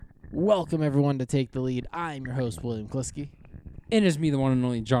Welcome, everyone, to Take the Lead. I'm your host, William Kliski. It is me, the one and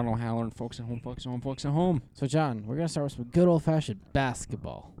only John O'Halloran. Folks at home, folks at home, folks at home. So, John, we're going to start with some good old-fashioned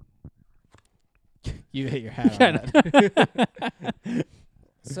basketball. You hit your hat on that.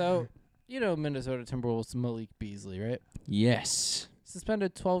 So, you know Minnesota Timberwolves Malik Beasley, right? Yes.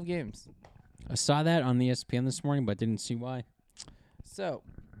 Suspended 12 games. I saw that on the ESPN this morning, but didn't see why. So,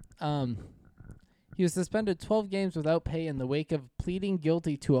 he was suspended 12 games without pay in the wake of pleading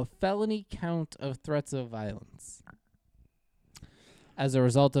guilty to a felony count of threats of violence as a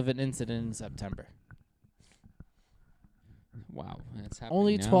result of an incident in September. Wow, that's happening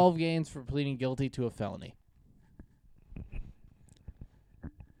Only now. 12 games for pleading guilty to a felony.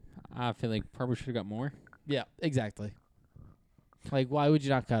 I feel like probably should have got more. Yeah, exactly. Like, why would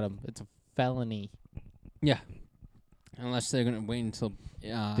you not cut him? It's a felony. Yeah. Unless they're going to wait until...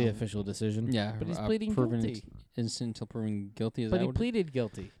 The official decision. Yeah. But he's pleading guilty. Innocent until proven guilty. But he pleaded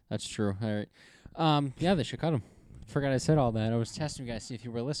guilty. That's true. All right. Yeah, they should cut him. Forgot I said all that. I was testing you guys to see if you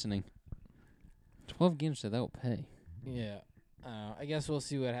were listening. 12 games without pay. Yeah. I guess we'll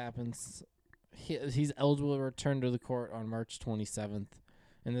see what happens. He's eligible to return to the court on March 27th,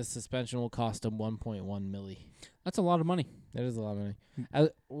 and this suspension will cost him $1.1 million. That's a lot of money. That is a lot of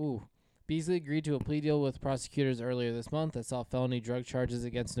money. Beasley agreed to a plea deal with prosecutors earlier this month that saw felony drug charges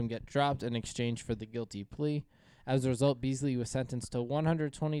against him get dropped in exchange for the guilty plea. As a result, Beasley was sentenced to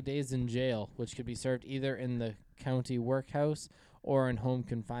 120 days in jail, which could be served either in the county workhouse or in home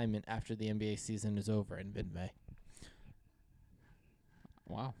confinement after the NBA season is over in mid-May.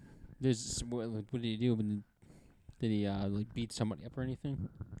 Wow. What did he do? Did he beat somebody up or anything?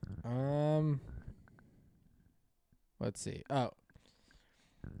 Let's see.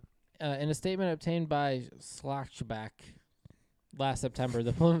 In a statement obtained by Slashback last September,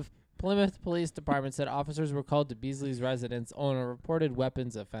 the Plymouth Police Department said officers were called to Beasley's residence on a reported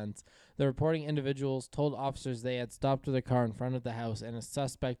weapons offense. The reporting individuals told officers they had stopped their car in front of the house, and a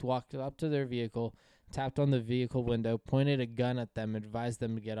suspect walked up to their vehicle, tapped on the vehicle window, pointed a gun at them, and advised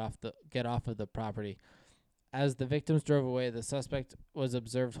them to get off of the property. As the victims drove away, the suspect was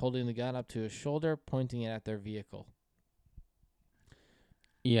observed holding the gun up to his shoulder, pointing it at their vehicle.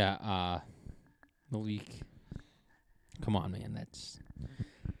 Yeah, Malik. Come on, man.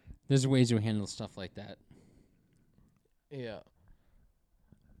 There's ways to handle stuff like that. Yeah.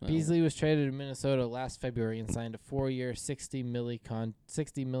 Well, Beasley was traded to Minnesota last February and signed a 4-year, $60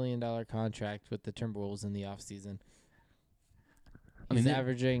 million contract with the Timberwolves in the offseason. He's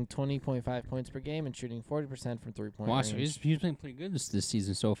averaging 20.5 points per game and shooting 40% from three-point range. So he's playing pretty good this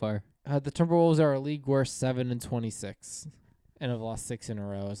season so far. The Timberwolves are a league worst 7-26 and have lost 6 in a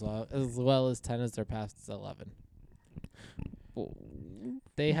row, as well as 10 as their past 11.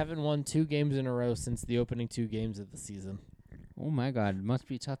 They haven't won 2 games in a row since the opening 2 games of the season. Oh, my God. It must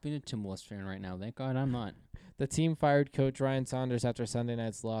be tough being a Timberwolves fan right now. Thank God I'm not. The team fired coach Ryan Saunders after Sunday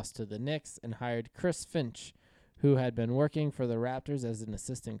night's loss to the Knicks and hired Chris Finch, who had been working for the Raptors as an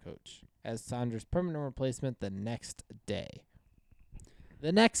assistant coach, as Saunders' permanent replacement the next day.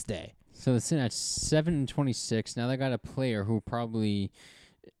 So it's at 7-26. Now they got a player who probably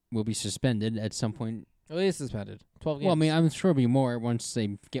will be suspended at some point. Well, he's suspended. 12 games. Well, I mean, I'm sure it'll be more once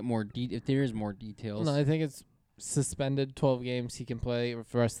they get more if there is more details. No, I think it's suspended 12 games. He can play for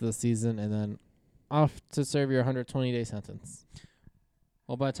the rest of the season and then off to serve your 120-day sentence.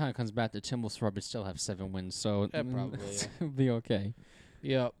 Well, by the time it comes back, the Timberwolves probably still have 7 wins, so Probably it'll be okay.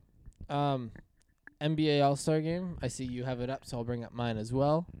 Yep. NBA All-Star Game. I see you have it up, so I'll bring up mine as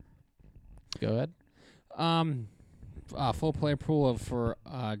well. Go ahead. Full player pool for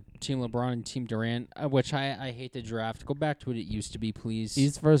Team LeBron and Team Durant, which I hate the draft. Go back to what it used to be, please.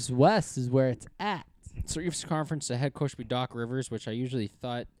 East versus West is where it's at. So East Conference, the head coach would be Doc Rivers, which I usually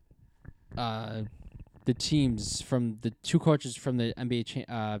thought the teams from the 2 coaches from the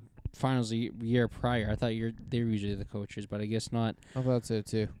NBA finals a year prior, I thought they were usually the coaches, but I guess not. I thought so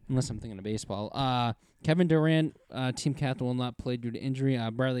too. Unless I'm thinking of baseball. Kevin Durant, team captain, will not play due to injury.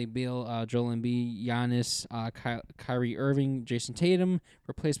 Bradley Beal, Joel Embiid, Giannis, Kyrie Irving, Jason Tatum,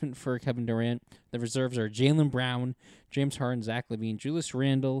 replacement for Kevin Durant. The reserves are Jaylen Brown, James Harden, Zach LaVine, Julius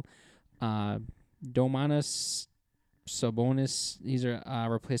Randle, Domantas Sabonis. These are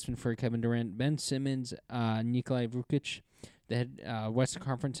replacement for Kevin Durant. Ben Simmons, Nikolai Vukic. The head Western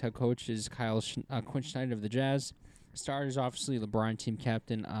Conference head coach is Quinn Snyder of the Jazz. Starters, obviously, LeBron team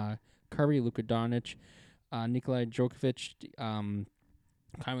captain, Curry, Luka Doncic, Nikolai Djokovic,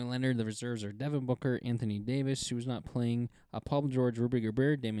 Kawhi Leonard. The reserves are Devin Booker, Anthony Davis, who's not playing, Paul George, Rudy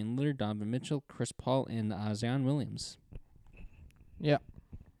Gobert, Damian Lillard, Donovan Mitchell, Chris Paul, and Zion Williams. Yeah.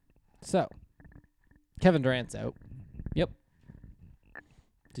 So, Kevin Durant's out. Yep.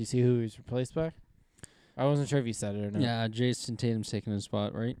 Do you see who he's replaced by? I wasn't sure if you said it or not. Yeah, Jason Tatum's taking his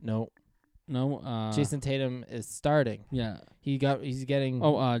spot, right? No. No. Jason Tatum is starting. Yeah. He's getting.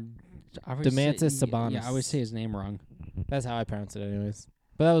 Oh, I would Demantis say, Sabonis. Yeah, I would say his name wrong. That's how I pronounce it, anyways.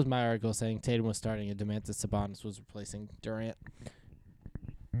 But that was my article saying Tatum was starting and Demantis Sabonis was replacing Durant.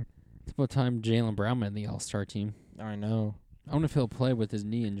 It's about time Jaylen Brown made the All-Star team. I know. I wonder if he'll play with his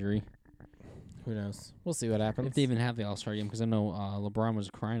knee injury. Who knows? We'll see what happens. If they even have the All-Star game, because I know LeBron was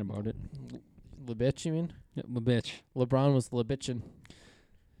crying about it. LeBitch, you mean? Yeah, LeBitch. LeBron was LeBitchin'.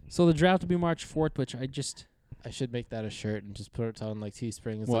 So the draft will be March 4th, which I should make that a shirt and just put it on like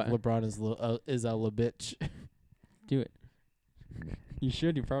Teespring. It's What? like LeBron is a LeBitch. do it. You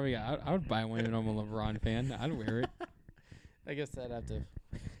should. You probably. I would buy one even though I'm a LeBron fan. I'd wear it. I guess I'd have to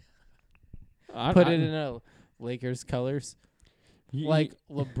I'd put it in a Lakers colors. You, Like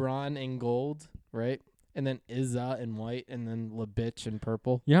LeBron in gold, right? And then Izza in white, and then LeBitch in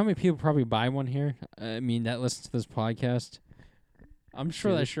purple. You know how many people probably buy one here? I mean, that listen to this podcast. I'm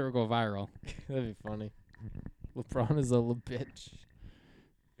sure that shirt will go viral. That'd be funny. LeBron is a LeBitch.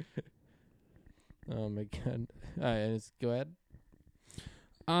 Oh my god! All right, go ahead.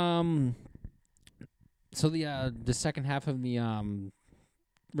 So the second half of the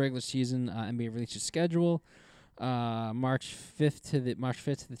regular season NBA released a schedule. March 5th to the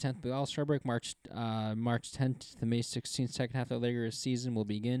 10th will be All-Star break. March 10th to May 16th, second half of the regular season will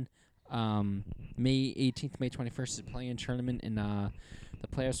begin. May 18th, May 21st is a play-in tournament, and the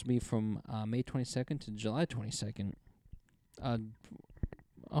playoffs will be from May 22nd to July 22nd.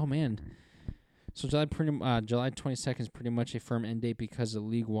 Oh man. So July 22nd is pretty much a firm end date because the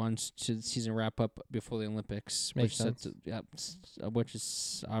league wants the season wrap up before the Olympics. Makes sense. Which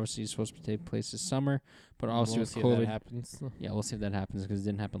is obviously supposed to take place this summer, but also We'll with see if COVID. that happens. Yeah, we'll see if that happens because it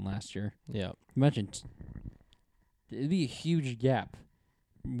didn't happen last year. Yeah. Imagine it'd be a huge gap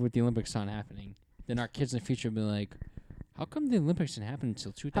with the Olympics not happening. Then our kids in the future will be like, how come the Olympics didn't happen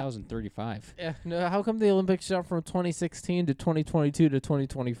until 2035? Yeah. No. How come the Olympics jumped from 2016 to 2022 to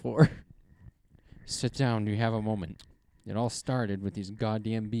 2024? Sit down. You have a moment. It all started with these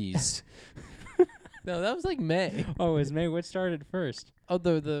goddamn bees. No, that was like May. Oh, it was May. What started first? Oh,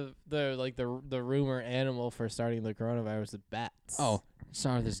 the rumor animal for starting the coronavirus is bats. Oh,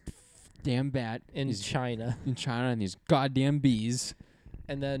 started this damn bat in China. In China, and these goddamn bees.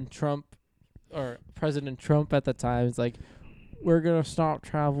 And then President Trump at the time is like, we're gonna stop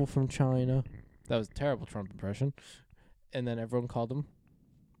travel from China. That was a terrible Trump impression. And then everyone called him,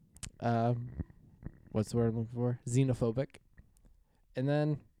 what's the word I'm looking for? Xenophobic. And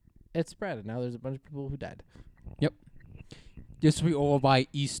then it spread, and now there's a bunch of people who died. Yep. This will be over by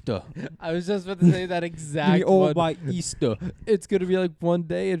Easter. I was just about to say that exact Be over one. by Easter. It's gonna be like one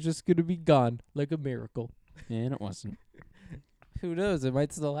day, it's just gonna be gone, like a miracle. And it wasn't. Who knows? It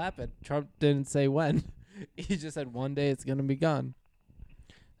might still happen. Trump didn't say when. He just said one day it's gonna be gone.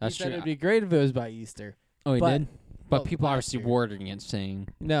 That's he true. said it'd be great if it was by Easter. Oh, he did? But well, people are last obviously year. wording it, saying...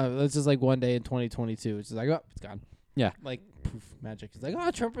 No, it's just like one day in 2022. It's just like, oh, it's gone. Yeah. Like, poof, magic. It's like,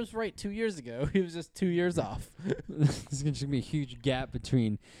 oh, Trump was right 2 years ago. He was just 2 years off. There's going to be a huge gap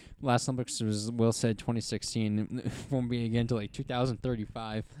between last Olympics was, Will said, 2016. It won't be again until like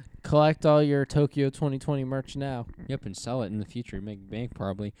 2035. Collect all your Tokyo 2020 merch now. Yep, and sell it in the future. Make bank,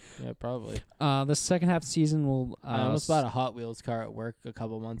 probably. Yeah, probably. The second half of the season will... I almost bought a Hot Wheels car at work a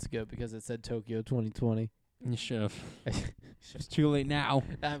couple months ago because it said Tokyo 2020. You should have. It's too late now.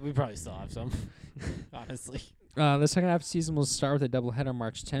 We probably still have some, honestly. The second half of the season will start with a doubleheader on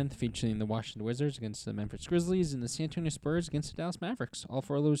March 10th, featuring the Washington Wizards against the Memphis Grizzlies and the San Antonio Spurs against the Dallas Mavericks. All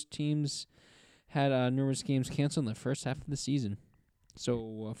four of those teams had numerous games canceled in the first half of the season.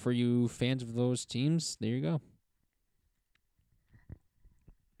 So for you fans of those teams, there you go.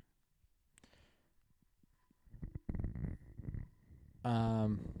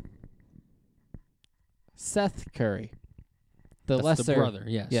 Seth Curry. That's the brother,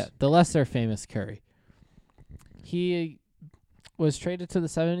 yes. Yeah, the lesser famous Curry. He was traded to the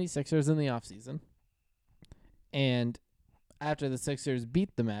 76ers in the offseason. And after the Sixers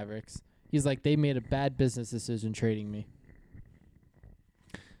beat the Mavericks, he's like, they made a bad business decision trading me.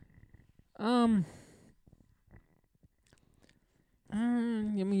 I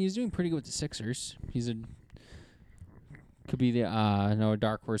mean, he's doing pretty good with the Sixers. Could be the a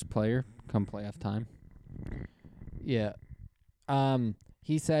dark horse player come playoff time. Yeah.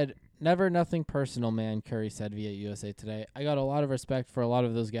 He said, never nothing personal, man, Curry said via USA Today. I got a lot of respect for a lot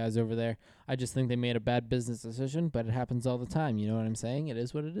of those guys over there. I just think they made a bad business decision, but it happens all the time. You know what I'm saying? It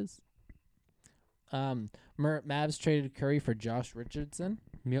is what it is. Mavs traded Curry for Josh Richardson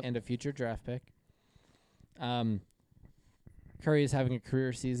and a future draft pick. Curry is having a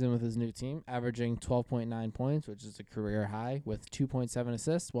career season with his new team, averaging 12.9 points, which is a career high, with 2.7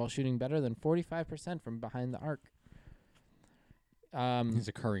 assists, while shooting better than 45% from behind the arc. He's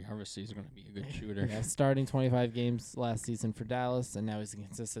a Curry. Obviously, he's going to be a good shooter. Yeah, starting 25 games last season for Dallas, and now he's a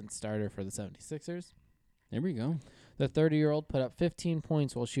consistent starter for the 76ers. There we go. The 30-year-old put up 15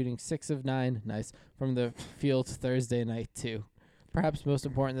 points while shooting 6 of 9, nice, from the field Thursday night, too. Perhaps most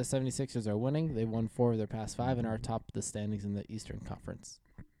important, the 76ers are winning. They've won 4 of their past 5 and are atop the standings in the Eastern Conference.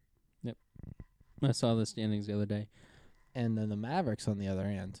 Yep. I saw the standings the other day. And then the Mavericks, on the other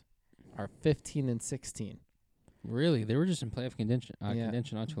hand, are 15 and 16. Really? They were just in playoff contention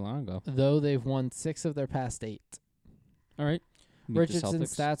not too long ago. Though they've won 6 of their past 8. All right.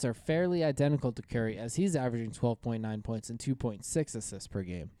 Richardson's stats are fairly identical to Curry, as he's averaging 12.9 points and 2.6 assists per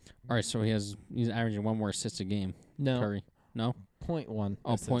game. All right, so he's averaging 1 more assist a game. No. Curry. No? 0.1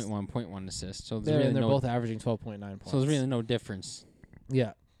 Oh, assist. 0.1 assist. So They're both averaging 12.9 points. So there's really no difference.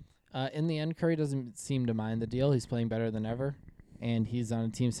 Yeah. In the end, Curry doesn't seem to mind the deal. He's playing better than ever, and he's on a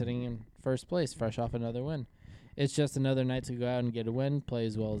team sitting in first place, fresh off another win. It's just another night to go out and get a win, play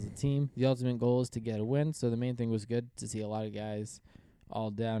as well as a team. The ultimate goal is to get a win, so the main thing was good to see a lot of guys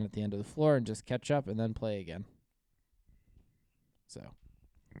all down at the end of the floor and just catch up and then play again. So,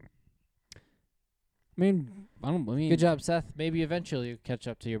 good job, Seth. Maybe eventually you catch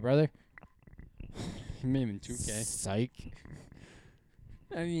up to your brother. Maybe in 2K. Psych.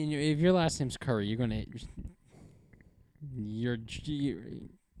 I mean, if your last name's Curry, you're gonna hit. You're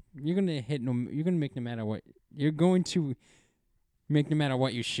gonna make no matter what. You're going to make no matter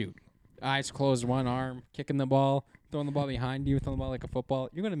what you shoot. Eyes closed, one arm, kicking the ball, throwing the ball behind you, throwing the ball like a football.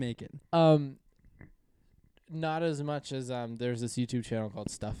 You're gonna make it. Not as much as there's this YouTube channel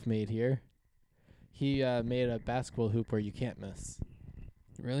called Stuff Made Here. He made a basketball hoop where you can't miss.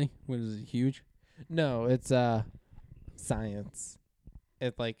 Really? What is it, huge? No, it's science.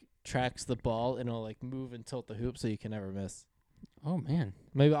 It tracks the ball and it'll move and tilt the hoop so you can never miss. Oh man.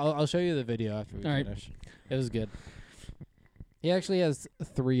 Maybe I'll show you the video after we finish. It was good. He actually has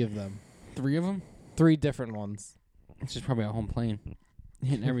 3 of them. 3 of them? 3 different ones. It's just probably at home playing,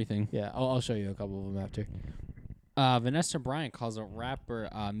 hitting everything. Yeah, I'll show you a couple of them after. Vanessa Bryant calls a rapper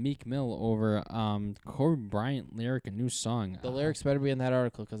Meek Mill over Kobe Bryant lyric a new song. The lyrics better be in that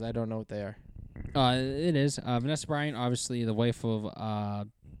article because I don't know what they are. It is. Vanessa Bryant, obviously the wife of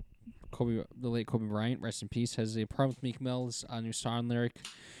the late Kobe Bryant, rest in peace, has a problem with Meek Mill's new song lyric.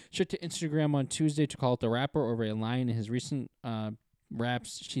 She took to Instagram on Tuesday to call out the rapper over a line in his recent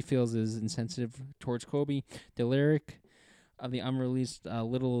raps she feels is insensitive towards Kobe. The lyric of the unreleased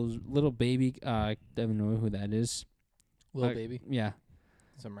Little Baby, I don't know who that is. Lil Baby? Yeah.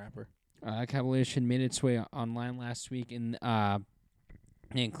 Some rapper. Compilation made its way online last week and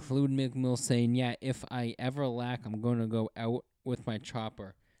include Meek Mill saying, "Yeah, if I ever lack, I'm going to go out with my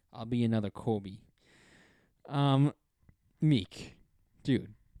chopper. I'll be another Kobe." Meek,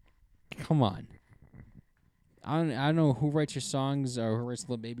 dude, come on. I don't know who writes your songs or who writes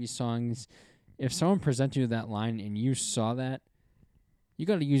Lil Baby songs. If someone presents you that line and you saw that, you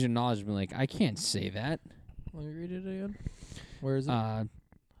got to use your knowledge and be like, I can't say that. Let me read it again. Where is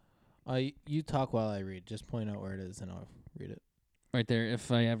it? You talk while I read. Just point out where it is and I'll read it. Right there. If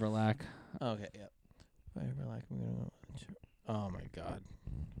I ever lack. Okay, yep. If I ever lack, I'm going to go. Oh, my God.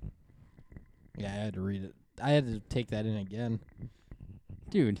 Yeah, I had to read it. I had to take that in again.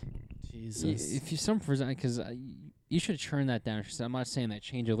 Dude. Jesus. If you some present, because you should turn that down. I'm not saying that.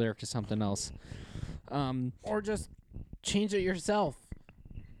 Change your lyric to something else. Or just change it yourself.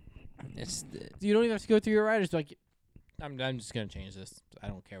 You don't even have to go through your writers. Like, I'm just gonna change this. I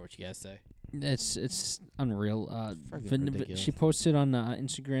don't care what you guys say. It's unreal. Ridiculous. She posted on the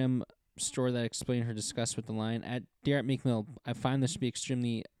Instagram story that explained her disgust with the line at Durant Meek Mill. I find this to be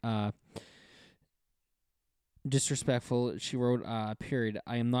extremely disrespectful. She wrote, period.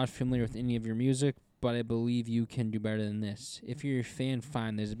 I am not familiar with any of your music, but I believe you can do better than this. If you're a fan,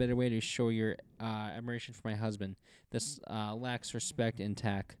 fine. There's a better way to show your admiration for my husband. This lacks respect and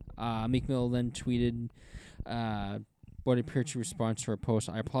tact. Meek Mill then tweeted what appeared to respond to her post.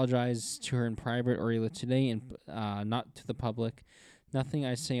 I apologize to her in private earlier today and not to the public. Nothing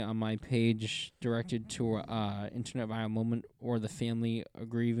I say on my page directed to internet viral moment or the family of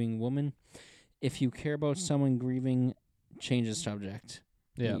grieving woman. If you care about someone grieving, change the subject.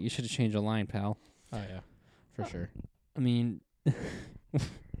 Yeah. You should have changed the line, pal. Oh, yeah. For sure. I mean,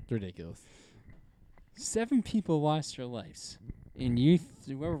 It's ridiculous. 7 people lost their lives. And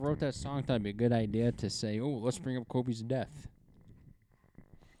whoever wrote that song thought it'd be a good idea to say, oh, let's bring up Kobe's death.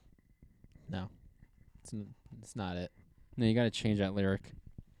 No. It's not it. No, you got to change that lyric.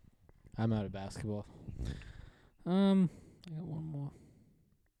 I'm out of basketball. I got one more.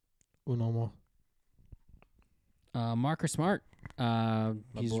 Uno more. Marcus Smart.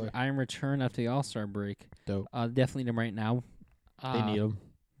 He's boy. in return after the All-Star break. Dope. Definitely need him right now. They need him.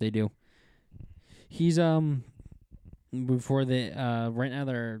 They do. He's before they right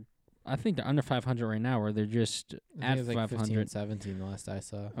now I think they're under 500 right now, or they're just I think at it's like 500. 15-17 the last I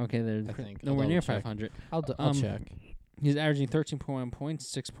saw. Okay, they're I think. nowhere I'll near double check. 500. I'll check. He's averaging 13.1 points,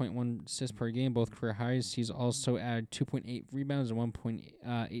 6.1 assists per game, both career highs. He's also added 2.8 rebounds and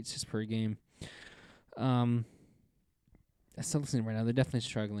 1.8 assists per game. I'm still listening right now. They're definitely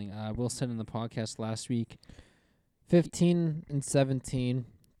struggling. Will said in the podcast last week, 15-17,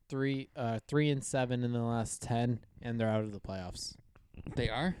 3-7 in the last 10, and they're out of the playoffs. they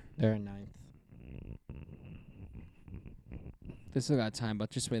are. They're in 9th. They still got time, but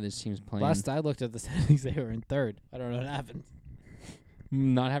just the way this team's playing. Last I looked at the standings, they were in 3rd. I don't know what happened.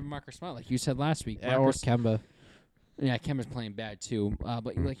 Not having Marcus Smart, like you said last week. Or Kemba. Yeah, Kemba's playing bad too.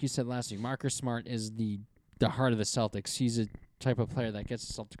 But like you said last week, Marcus Smart is the heart of the Celtics. He's a type of player that gets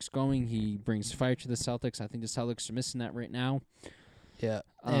the Celtics going. He brings fire to the Celtics. I think the Celtics are missing that right now. Yeah.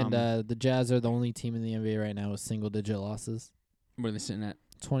 And the Jazz are the only team in the NBA right now with single-digit losses. What are they sitting at?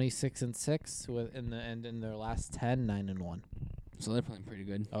 26-6 in their last 10, 9-1. So they're playing pretty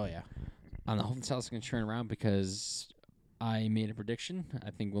good. Oh yeah. I hope the Celtics can turn around because I made a prediction. I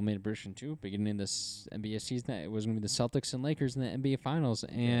think Will made a prediction too. Beginning of this NBA season, that it was going to be the Celtics and Lakers in the NBA Finals,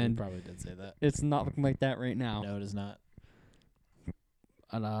 Yeah, and you probably did say that. it's not looking like that right now. No, it is not.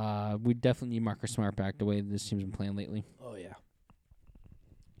 And we definitely need Marcus Smart back the way this team's been playing lately. Oh yeah.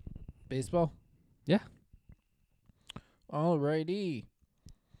 Baseball? Yeah. Alrighty.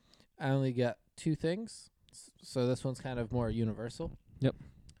 I only got 2 things, so this one's kind of more universal. Yep.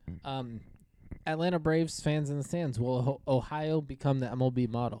 Atlanta Braves fans in the stands. Will Ohio become the MLB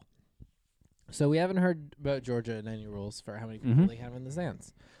model? So we haven't heard about Georgia and any rules for how many people they have in the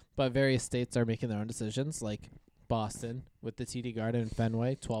stands, but various states are making their own decisions, like Boston with the TD Garden and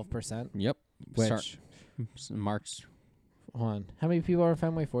Fenway, 12%. Yep. Which, March. hold on, how many people are in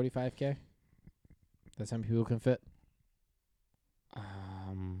Fenway? 45K? That's how many people can fit?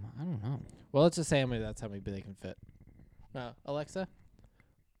 I don't know. Well, let's just say that's how many they can fit. Alexa,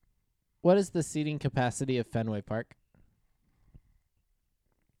 what is the seating capacity of Fenway Park?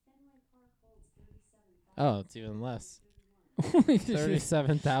 Fenway Park holds 37,000. Oh, it's even less. Every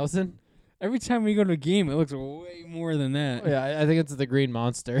 37,000? time we go to a game, it looks way more than that. Yeah, I think it's the Green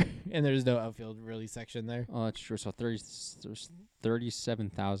Monster, and there's no outfield really section there. Oh, that's true. So there's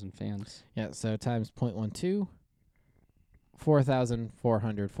 37,000 fans. Yeah, so times 0.12,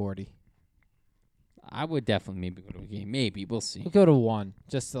 4,440. I would definitely maybe go to a game. Maybe. We'll see. We'll go to 1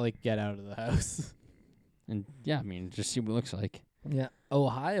 just to get out of the house. And yeah, I mean, just see what it looks like. Yeah.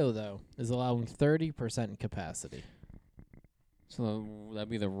 Ohio, though, is allowing 30% capacity. So that'd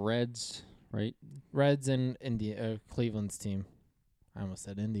be the Reds, right? Reds and Cleveland's team. I almost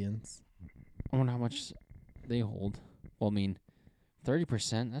said Indians. I wonder how much they hold. Well, I mean,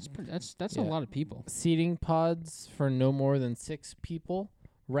 30%. That's a Yeah. lot of people. Seating pods for no more than 6 people.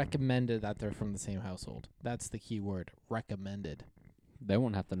 Recommended that they're from the same household. That's the key word. Recommended. They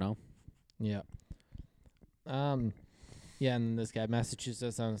won't have to know. Yeah. Yeah, and then this guy,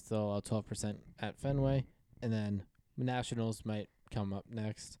 Massachusetts, I'm still 12% at Fenway, and then Nationals might come up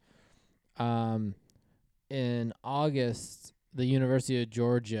next. In August, the University of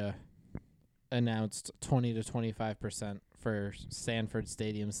Georgia announced 20 to 25% for Sanford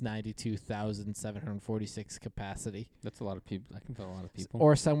Stadium's 92,746 capacity. That's a lot of people. I can fit a lot of people.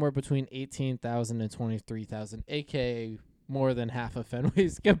 Or somewhere between 18,000 and 23,000, a.k.a. more than half of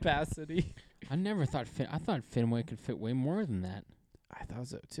Fenway's capacity. I never thought I thought Fenway could fit way more than that. I thought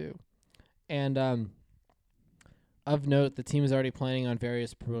so, too. And of note, the team is already planning on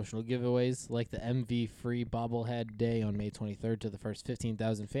various promotional giveaways, like the MV Free Bobblehead Day on May 23rd to the first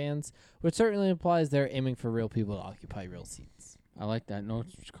 15,000 fans, which certainly implies they're aiming for real people to occupy real seats. I like that. No,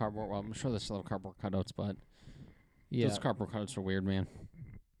 it's cardboard. Well, I'm sure they still have cardboard cutouts, but Yeah. those cardboard cutouts are weird, man.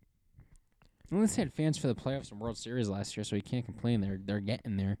 Unless they had fans for the playoffs and World Series last year, so you can't complain. They're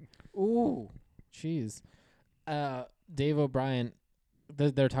getting there. Ooh, jeez. Dave O'Brien,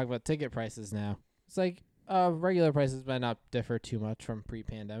 they're talking about ticket prices now. It's like regular prices might not differ too much from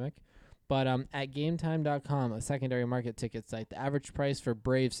pre-pandemic, but at GameTime.com, a secondary market ticket site, the average price for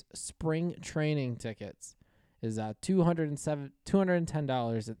Braves spring training tickets is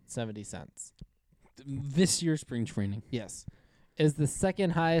 $210.70. This year's spring training. Yes, is the second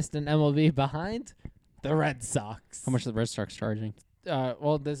highest in MLB behind the Red Sox. How much are the Red Sox charging?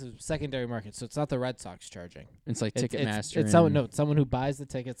 Well, this is secondary market, so it's not the Red Sox charging. It's like Ticketmaster. It's someone. No, it's someone who buys the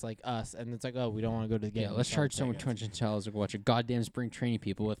tickets like us, and it's like, oh, we don't want to go to the game. Yeah, let's charge someone $200 to go watch a goddamn spring training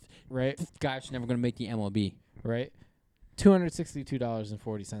people if right, guys are never going to make the MLB. right.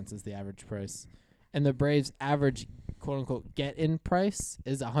 $262.40 is the average price, and the Braves' average quote unquote get in price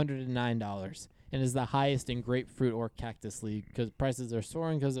is $109, and is the highest in grapefruit or cactus league because prices are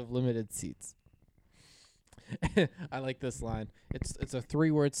soaring because of limited seats. I like this line. It's a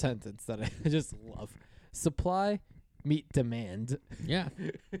 3-word sentence that I just love. Supply meet demand. Yeah.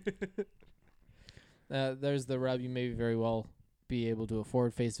 There's the rub. You may very well be able to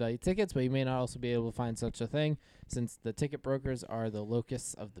afford face value tickets, but you may not also be able to find such a thing since the ticket brokers are the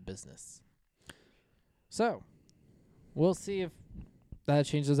locusts of the business. So, we'll see if that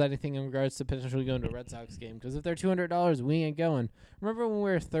changes anything in regards to potentially going to a Red Sox game. Because if they're $200, we ain't going. Remember when we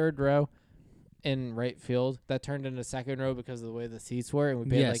were third row in right field? That turned into second row because of the way the seats were, and we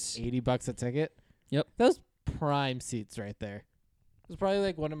paid like $80 a ticket? Yep. Those prime seats right there. It was probably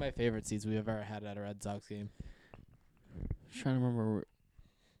like one of my favorite seats we've ever had at a Red Sox game. I'm trying to remember.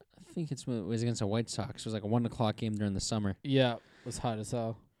 I think it was against the White Sox. It was like a 1 o'clock game during the summer. Yeah, it was hot as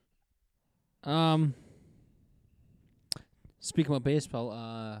hell. Speaking about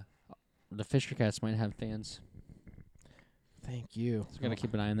baseball, the Fisher Cats might have fans. Thank you. So gotta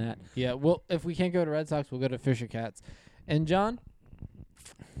keep an eye on that. Yeah, well, if we can't go to Red Sox, we'll go to Fisher Cats. And John,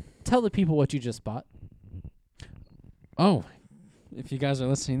 tell the people what you just bought. Oh, if you guys are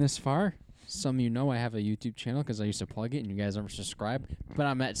listening this far, some of you know I have a YouTube channel because I used to plug it and you guys never subscribe. But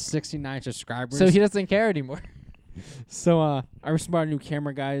I'm at 69 subscribers. So he doesn't care anymore. So I just bought a new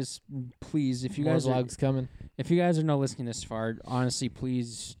camera, guys. Please, if you More guys vlogs coming. If you guys are not listening this far, honestly,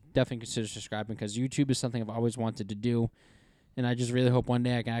 please definitely consider subscribing because YouTube is something I've always wanted to do. And I just really hope one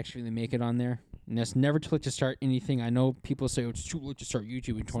day I can actually make it on there. And it's never too late to start anything. I know people say it's too late to start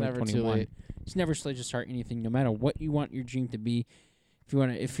YouTube in 2021. It's never too late to start anything, no matter what you want your dream to be.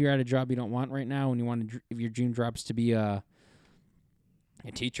 If you're at a job you don't want right now, and you want to, if your dream drops to be a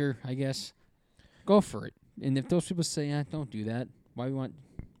teacher, I guess, go for it. And if those people say, don't do that, why we want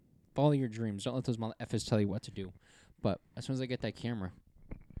follow your dreams? Don't let those motherfuckers tell you what to do. But as soon as I get that camera,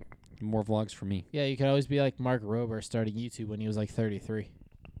 more vlogs for me. Yeah, you could always be like Mark Rober starting YouTube when he was like 33.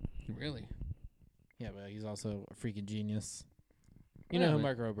 Really? Yeah, but he's also a freaking genius. You know who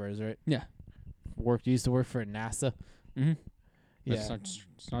Mark Rober is, right? Yeah. Used to work for NASA. Mm-hmm. Yeah.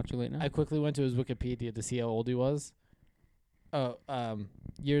 It's not too late now. I quickly went to his Wikipedia to see how old he was. Oh,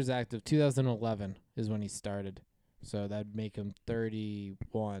 years active, 2011 is when he started. So that'd make him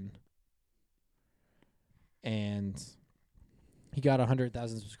 31. And he got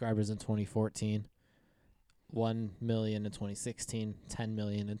 100,000 subscribers in 2014, 1 million in 2016, 10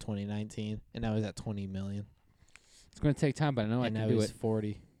 million in 2019, and now he's at 20 million. It's going to take time, but I know and I can now do he's it.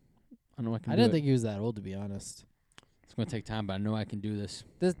 40. I know I can I do didn't it. think he was that old, to be honest. It's going to take time, but I know I can do this.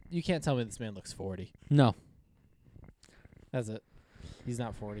 You can't tell me this man looks 40. No. That's it. He's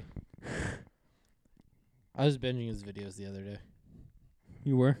not 40. I was binging his videos the other day.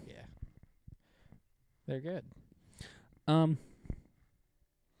 You were? Yeah. They're good.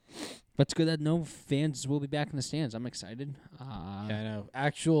 But it's good that no fans will be back in the stands. I'm excited. Yeah, I know.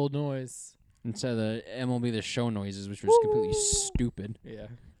 Actual noise. Instead of the MLB the show noises, which was completely stupid. Yeah.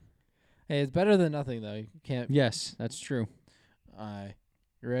 Hey, it's better than nothing, though. You can't. Yes, that's true. You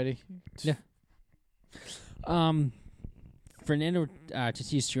ready? Yeah. Fernando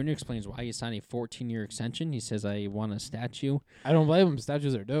Tatis Jr. explains why he signed a 14-year extension. He says, I want a statue. I don't blame him.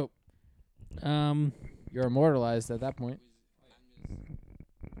 Statues are dope. Um, You're immortalized at that point.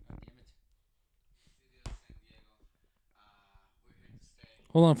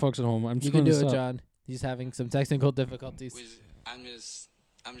 Hold on, folks at home. I'm just You can going do to it, John. He's having some technical difficulties. I'm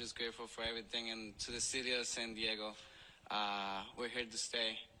just grateful for everything, and to the city of San Diego. We're here to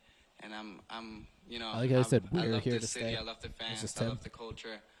stay, and I'm I like how I said I we're love here the to city, stay. I love the fans, just I him. love the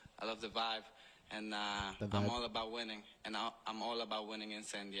culture, I love the vibe, and The vibe. I'm all about winning, and I'm all about winning in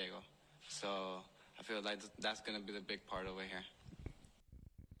San Diego. So I feel like that's gonna be the big part over here.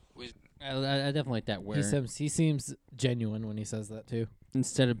 I definitely like that. Where He seems genuine when he says that, too.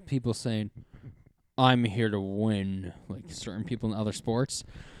 instead of people saying, I'm here to win, like certain people in other sports,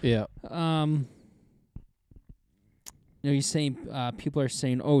 Yeah. he's saying people are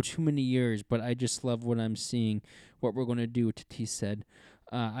saying, "Oh, too many years," but I just love what I'm seeing. What we're going to do, Tatis said.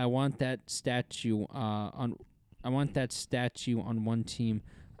 I want that statue on. I want that statue on one team.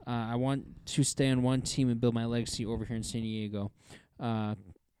 I want to stay on one team and build my legacy over here in San Diego.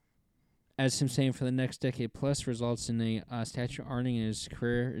 As him saying, for the next decade plus, results in a statue earning in his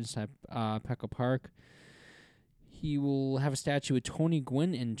career inside Petco Park. He will have a statue of Tony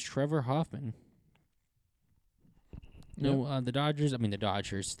Gwynn and Trevor Hoffman. No, the Dodgers.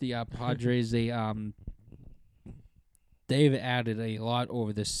 The Padres. They've added a lot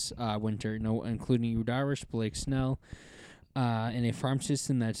over this winter. Including Udarish, Blake Snell, and a farm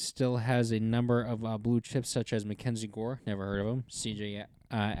system that still has a number of blue chips such as Mackenzie Gore. Never heard of him. C.J.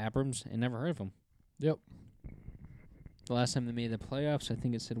 Abrams. And never heard of him. Yep. The last time they made the playoffs, I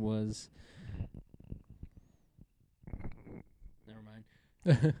think it said was. Never mind.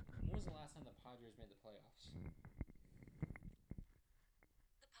 When was the last time the Padres made the playoffs?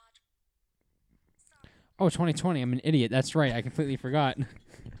 Oh, 2020. I'm an idiot. That's right. I completely forgot.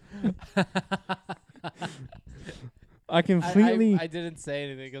 I completely. I didn't say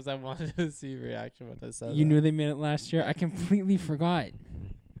anything because I wanted to see your reaction when I said You that. knew they made it last year? I completely forgot.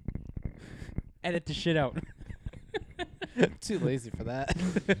 Edit the shit out. Too lazy for that.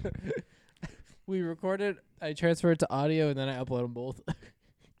 We recorded. I transferred it to audio and then I upload them both.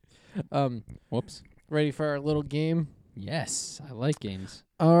 Whoops. Ready for our little game? Yes, I like games.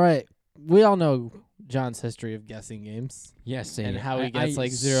 All right. We all know John's history of guessing games Yes, and how he I gets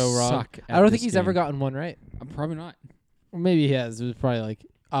like 0 wrong. suck I don't at think this he's ever game. gotten one right. Probably not. Or maybe he has. It was probably like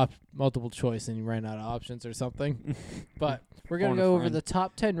multiple choice and he ran out of options or something. But we're going Phone to a go over friend. the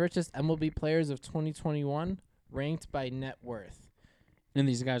top 10 richest MLB players of 2021 ranked by net worth. And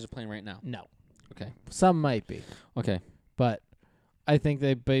these guys are playing right now. No. Okay. Some might be. Okay. But I think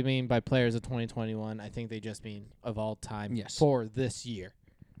they mean by players of 2021, I think they just mean of all time Yes. for this year.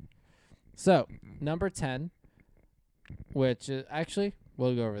 So, number 10, which is actually,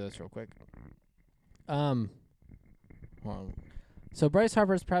 we'll go over this real quick. Hold on. So Bryce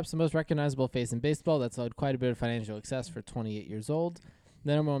Harper is perhaps the most recognizable face in baseball. That's led quite a bit of financial success for 28 years old.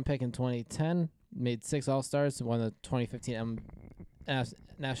 The number one pick in 2010, made 6 All-Stars, won the 2015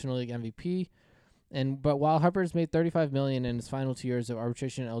 National League MVP. But while Harper's made $35 million in his final 2 years of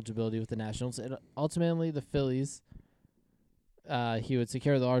arbitration eligibility with the Nationals, ultimately the Phillies, he would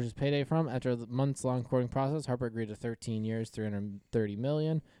secure the largest payday from. After the months-long courting process, Harper agreed to 13 years, $330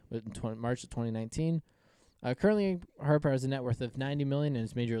 million, in March of 2019. Currently, Harper has a net worth of $90 million in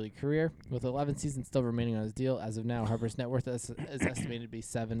his major league career, with 11 seasons still remaining on his deal. As of now, Harper's net worth is estimated to be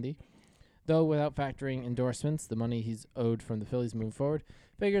 $70. Though without factoring endorsements, the money he's owed from the Phillies moving forward,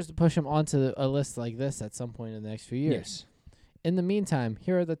 figures to push him onto a list like this at some point in the next few years. Yes. In the meantime,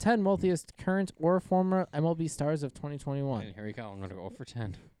 here are the 10 wealthiest current or former MLB stars of 2021. And here we go. I'm going to go for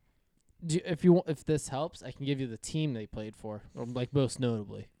 10. If this helps, I can give you the team they played for, or like most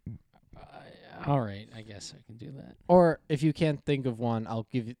notably. All right. I guess I can do that. Or if you can't think of one, I'll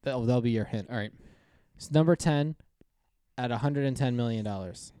give you. That'll be your hint. All right. It's number 10 at $110 million.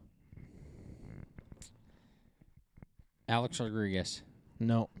 Alex Rodriguez.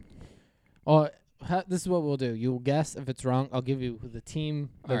 No. Oh, this is what we'll do. You'll guess if it's wrong. I'll give you the team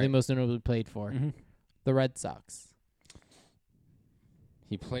that they right. most notably played for. Mm-hmm. The Red Sox.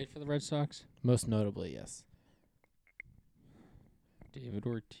 He played for the Red Sox? Most notably, yes. David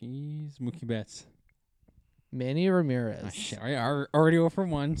Ortiz. Mookie Betts. Manny Ramirez. Oh, shit. All right, already over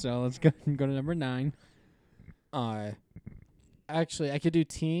 1, so let's go to number 9. Actually, I could do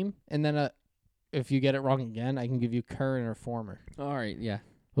team, and then if you get it wrong again, I can give you current or former. All right, yeah.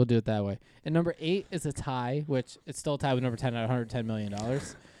 We'll do it that way. And number 8 is a tie, which it's still a tie with number 10 at $110 million.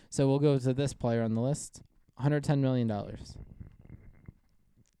 So we'll go to this player on the list. $110 million. I'm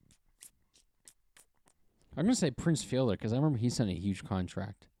going to say Prince Fielder because I remember he signed a huge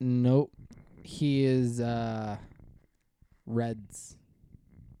contract. Nope. He is Reds.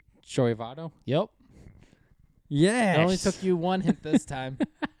 Joey Votto? Yep. Yes. It only took you one hint this time.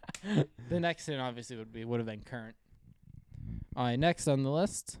 The next hint obviously would have been current. All right, next on the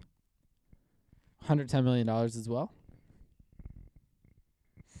list, $110 million as well.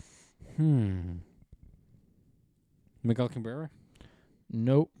 Miguel Cabrera?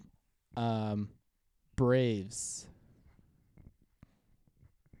 Nope. Braves.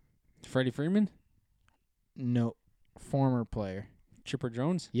 Freddie Freeman? Nope. Former player. Chipper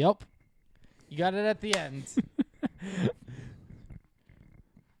Jones? Yep. You got it at the end.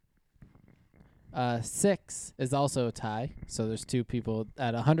 6 is also a tie. So there's 2 people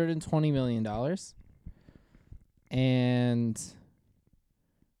at $120 million. And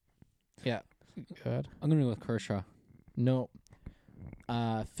yeah. Good. I'm going to go with Kershaw. Nope.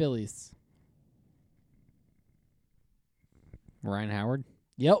 Phillies. Ryan Howard?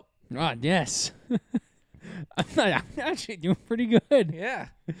 Yep. Ah, yes. I'm actually doing pretty good. Yeah.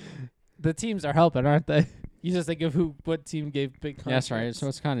 The teams are helping, aren't they? You just think of what team gave big contracts. That's right. So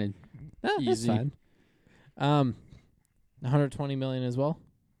it's kind of That's easy. fine. 120 million as well.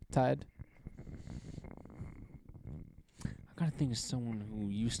 Tied. gotta think of someone who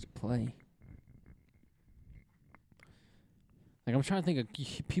used to play. Like, I'm trying to think of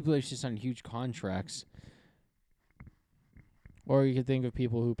people that used to sign huge contracts. Or you could think of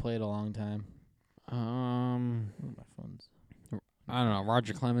people who played a long time. My phone's. I don't know.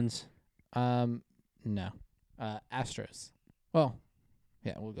 Roger Clemens. No. Astros. Well,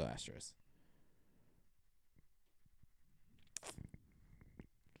 yeah, we'll go Astros.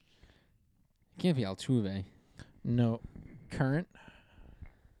 Can't be Altuve. No. Current?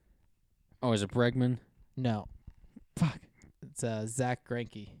 Oh, is it Bregman? No. Fuck. It's Zach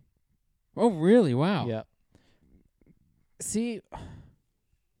Greinke. Oh, really? Wow. Yep. See,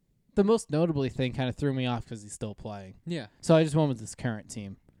 the most notably thing kind of threw me off because he's still playing. Yeah. So I just went with this current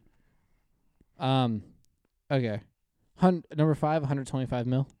team. Okay. Number 5, 125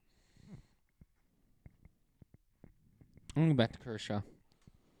 mil. I'm going back to Kershaw.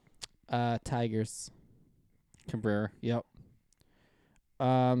 Tigers. Cabrera. Yep.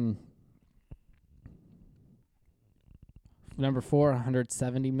 Number 4,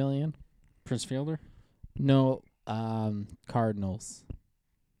 170 million. Prince Fielder. No, Cardinals.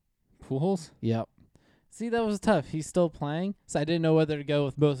 Pujols. Yep. See, that was tough. He's still playing, so I didn't know whether to go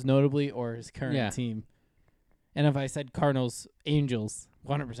with most notably or his current team. And if I said Cardinals, Angels,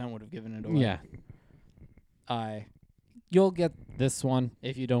 100% would have given it away. Yeah. You'll get this one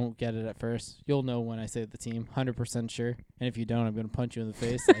if you don't get it at first. You'll know when I say the team, 100% sure. And if you don't, I'm going to punch you in the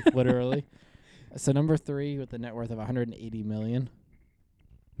face, like literally. So number 3 with a net worth of 180 million.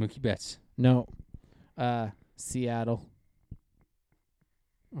 Mookie Betts. No. Seattle.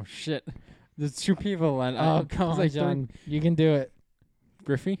 Oh, shit. There's 2 people. And Oh, come on, like John. You can do it.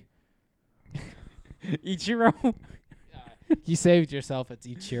 Griffey. Ichiro. You saved yourself. It's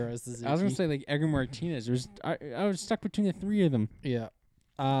Ichiro Suzuki. I was gonna say like Edgar Martinez. I was stuck between the 3 of them. Yeah.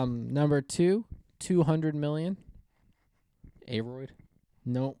 Number 2, 200 million. Aroyd.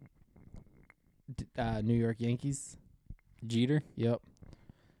 Nope. New York Yankees. Jeter. Yep.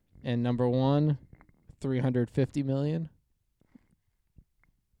 And number 1, 350 million.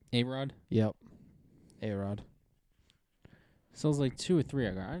 A-Rod. Yep. A-Rod. So it was like 2 or 3.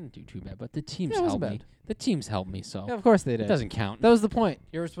 I didn't do too bad, but the teams Yeah, it wasn't helped me. bad. The teams helped me, so Yeah, of course they did. it doesn't count. That was the point.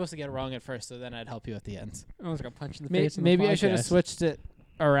 You were supposed to get it wrong at first, so then I'd help you at the end. I was like a punch in the May- face. maybe I should have switched it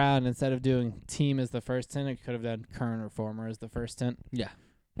around. Instead of doing team as the first hint, I could have done current or former as the first hint. Yeah.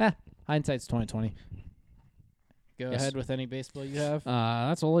 Hindsight's 2020. Go Yes. ahead with any baseball you have.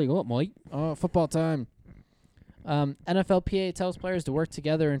 That's all I got, Mike. Oh, football time. NFLPA tells players to work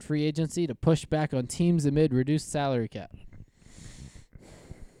together in free agency to push back on teams amid reduced salary cap.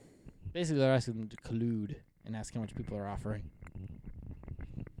 Basically, they're asking them to collude and ask how much people are offering.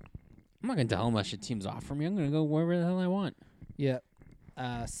 I'm not gonna tell how much the teams offer me. I'm gonna go wherever the hell I want. Yeah.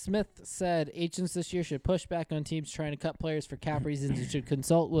 Smith said agents this year should push back on teams trying to cut players for cap reasons and should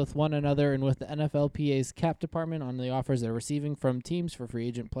consult with one another and with the NFLPA's cap department on the offers they're receiving from teams for free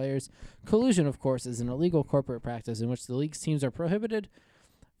agent players. Collusion, of course, is an illegal corporate practice in which the league's teams are prohibited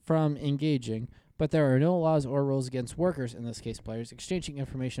from engaging, but there are no laws or rules against workers, in this case players, exchanging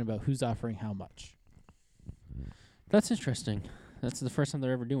information about who's offering how much. That's interesting. That's the first time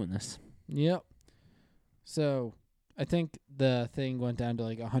they're ever doing this. Yep. So I think the thing went down to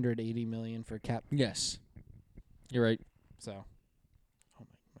like 180 million for cap. Yes. You're right. So, oh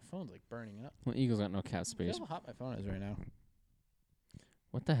my phone's like burning up. Well, Eagles got no cap I space. feel how hot my phone is right now.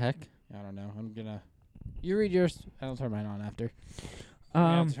 What the heck? I don't know. I'm gonna. You read yours. I'll turn mine on after.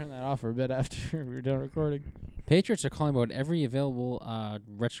 I have to turn that off for a bit after we're done recording. Patriots are calling about every available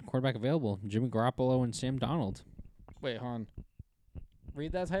veteran quarterback available. Jimmy Garoppolo and Sam Donald. Wait, hold on.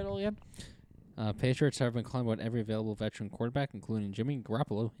 Read that title again. Patriots have been calling about every available veteran quarterback, including Jimmy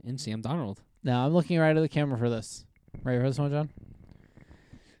Garoppolo and Sam Donald. Now I'm looking right at the camera for this. Right for this one, John.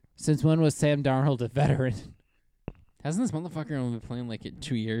 Since when was Sam Darnold a veteran? Hasn't this motherfucker only been playing like it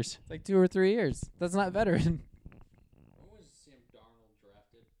 2 years? It's like 2 or 3 years. That's not veteran. When was Sam Darnold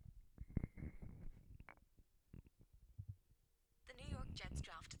drafted? The New York Jets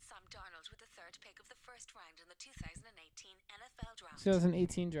drafted Sam Darnold with the 3rd pick of the first round in the 2018 NFL Draft.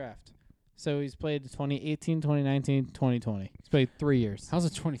 2018 draft. So he's played 2018, 2019, 2020. He's played 3 years. How's a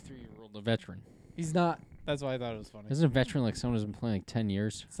 23-year-old a veteran? He's not. That's why I thought it was funny. Isn't a veteran like someone who's been playing like 10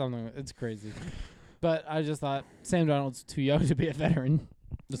 years? Something. It's crazy. But I just thought Sam Darnold's too young to be a veteran.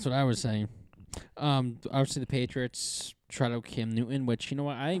 That's what I was saying. Obviously the Patriots tried out Cam Newton, which, you know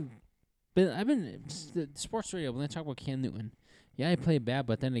what, I've been the sports radio when they talk about Cam Newton. Yeah, he played bad,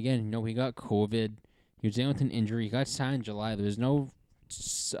 but then again, you know, he got COVID. He was dealing with an injury. He got signed in July. There was no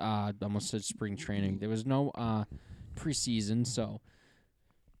almost said spring training. There was no preseason, so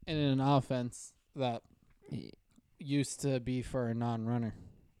And in an offense that used to be for a non-runner.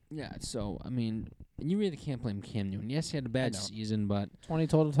 Yeah, so, I mean, you really can't blame Cam Newton. Yes, he had a bad don't. season, but 20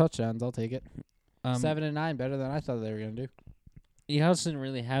 total touchdowns. I'll take it. 7 7 and 9, better than I thought they were going to do. he also didn't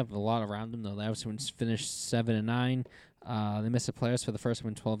really have a lot around him, though. They obviously finished 7 and 9. They missed the playoffs for the first time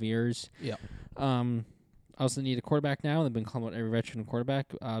in 12 years. Yeah. Also need a quarterback now. They've been calling out every veteran quarterback.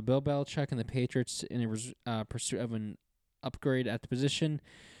 Bill Belichick and the Patriots, in a pursuit of an upgrade at the position,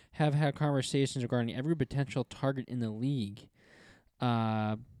 have had conversations regarding every potential target in the league.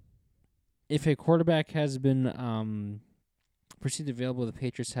 If a quarterback has been perceived available, the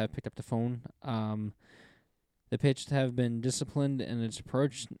Patriots have picked up the phone. The Patriots have been disciplined in its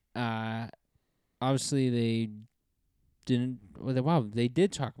approach. Obviously, they didn't. Wow, they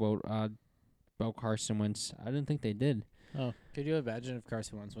did talk about Carson Wentz. I didn't think they did. Oh, could you imagine if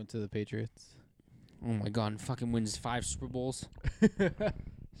Carson Wentz went to the Patriots? Oh my God, and fucking wins 5 Super Bowls.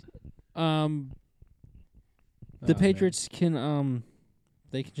 The Patriots can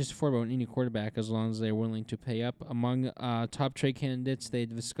they can just afford about any quarterback as long as they're willing to pay up. Among top trade candidates they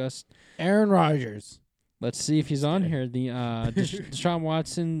discussed, Aaron Rodgers. let's see if he's on here. The Deshaun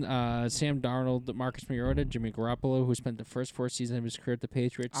Watson, Sam Darnold, Marcus Mariota, Jimmy Garoppolo, who spent the first 4 seasons of his career at the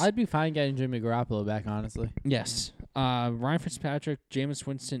Patriots. I'd be fine getting Jimmy Garoppolo back, honestly. Yes. Ryan Fitzpatrick, Jameis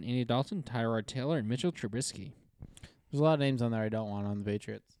Winston, Andy Dalton, Tyrod Taylor, and Mitchell Trubisky. There's a lot of names on there I don't want on the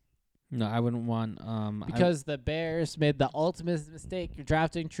Patriots. No, I wouldn't want because the Bears made the ultimate mistake. You're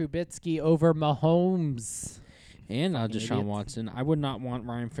drafting Trubisky over Mahomes. And Fucking Deshaun idiots. Watson. I would not want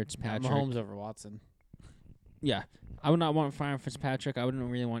Ryan Fitzpatrick. Mahomes over Watson. Yeah. I would not want Ryan Fitzpatrick. I wouldn't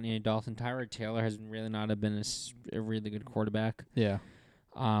really want Andy Dalton. Tyrod Taylor has really not have been a really good quarterback. Yeah.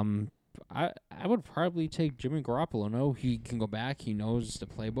 I would probably take Jimmy Garoppolo. No, he can go back. He knows the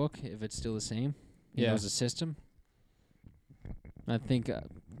playbook if it's still the same. He knows the system. I think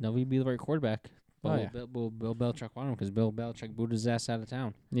he'd be the right quarterback. Bill Belichick wanted him because Bill Belichick booed his ass out of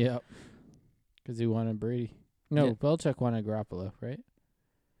town. Yeah. Because he wanted Brady. No, Yeah. Belichick wanted Garoppolo, right?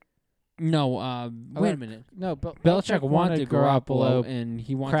 No, wait a minute. No, Belichick wanted Garoppolo, and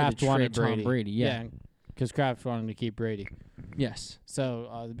he wanted Kraft to wanted trade Tom Brady. Brady. Yeah. Because Kraft wanted to keep Brady. Yes. So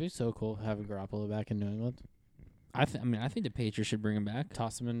it'd be so cool having Garoppolo back in New England. I think the Patriots should bring him back.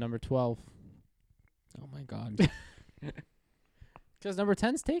 Toss him in number 12. Oh my God. Because number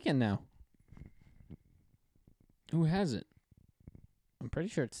 10's taken now. Who has it? I'm pretty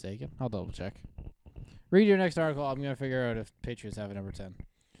sure it's taken. I'll double check. Read your next article. I'm going to figure out if Patriots have a number 10.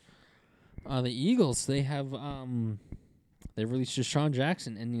 The Eagles, they have they released Deshaun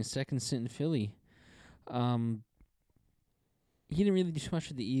Jackson ending his second stint in Philly. He didn't really do too much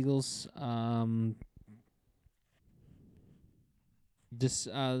with the Eagles. This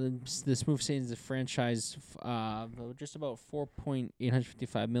move saves the franchise just about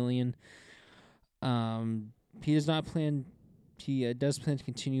 $4.855 million. He does not plan. He does plan to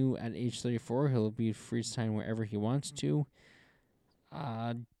continue at age 34. He'll be free to sign wherever he wants to.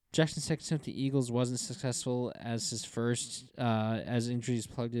 Jackson's second stint with the Eagles wasn't successful as his first, as injuries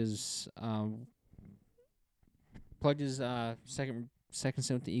plugged his second stint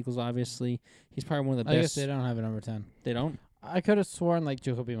with the Eagles. Obviously, he's probably one of the I guess best. they don't have a number 10. They don't. I could have sworn like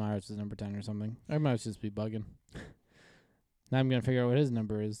Jacoby Myers was number 10 or something. I might just be bugging. Now I'm going to figure out what his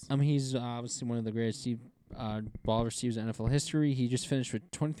number is. He's obviously one of the greatest ball receivers in NFL history. He just finished with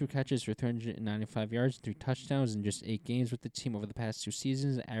 23 catches for 395 yards, 3 touchdowns in just 8 games with the team over the past 2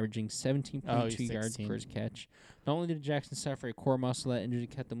 seasons, averaging 17.2 yards per catch. Not only did Jackson suffer a core muscle that injury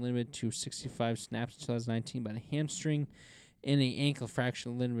kept him limited to 65 snaps in 2019, but a hamstring and an ankle fracture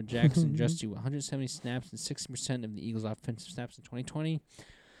limited Jackson just to 170 snaps and 60% of the Eagles' offensive snaps in 2020.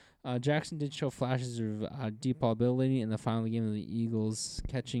 Jackson did show flashes of deep ball ability in the final game of the Eagles,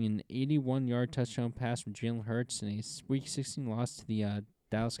 catching an 81-yard touchdown pass from Jalen Hurts in a Week 16 loss to the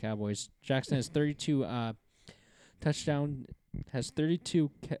Dallas Cowboys. Jackson has 32 touchdown. Has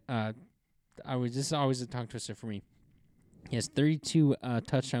 32. This is always a tongue twister for me. He has 32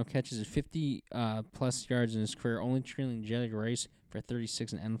 touchdown catches and 50 plus yards in his career, only trailing Jerry Rice for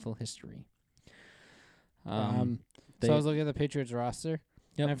 36 in NFL history. So I was looking at the Patriots roster.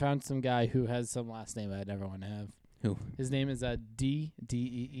 Yep. And I found some guy who has some last name I'd never want to have. Who? His name is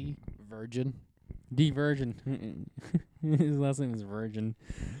D-E-E, Virgin. D Virgin. His last name is Virgin.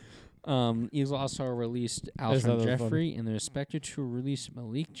 Eagles also released Alshon Jeffrey, and they're expected to release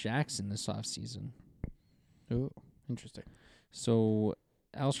Malik Jackson this offseason. Ooh, interesting. So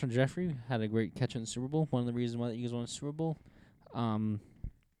Alshon Jeffrey had a great catch in the Super Bowl. One of the reasons why the Eagles won the Super Bowl.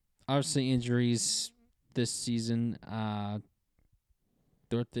 Obviously injuries this season.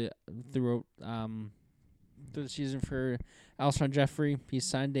 Throughout the season for Alshon Jeffrey, he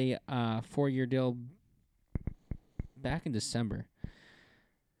signed a 4-year deal back in December.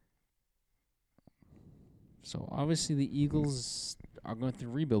 So obviously the Eagles are going through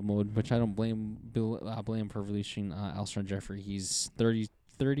rebuild mode, which I don't blame blame for releasing Alshon Jeffrey. He's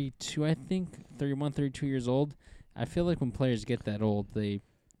 32, I think, 31, 32 years old. I feel like when players get that old, they,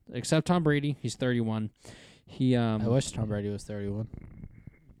 except Tom Brady, he's 31. I wish Tom Brady was 31.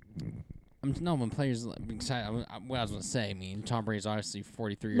 When players, what I was going to say, I mean, Tom Brady's obviously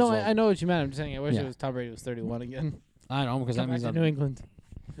 43 years No, old. I know what you meant. I'm just saying I wish Yeah. it was Tom Brady was 31 again. I know, because that Come means back to New England.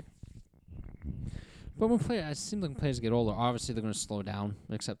 But when it seems like players get older, obviously they're going to slow down,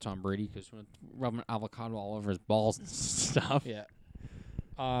 except Tom Brady, because we're rubbing avocado all over his balls and stuff. Yeah.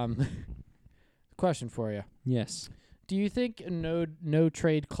 Question for you. Yes. Do you think no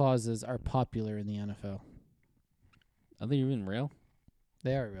trade clauses are popular in the NFL? Are they even real?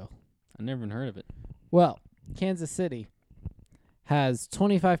 They are real. I never even heard of it. Well, Kansas City has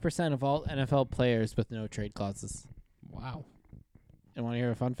 25% of all NFL players with no trade clauses. Wow. And want to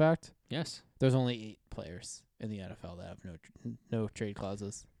hear a fun fact? Yes. There's only 8 players in the NFL that have no trade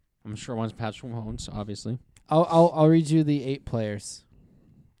clauses. I'm sure one's Patrick Mahomes, obviously. I'll read you the 8 players.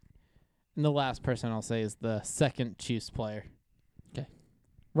 And the last person I'll say is the second Chiefs player. Okay.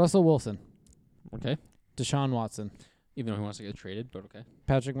 Russell Wilson. Okay. Deshaun Watson. Even though he wants to get traded, but okay.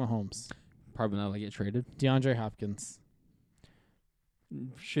 Patrick Mahomes. Probably not get traded. DeAndre Hopkins.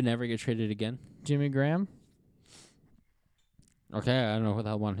 Should never get traded again. Jimmy Graham. Okay, I don't know who the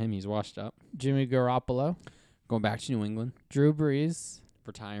hell want him. He's washed up. Jimmy Garoppolo. Going back to New England. Drew Brees.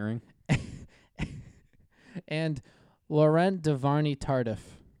 Retiring. And Laurent Devarney Tardif.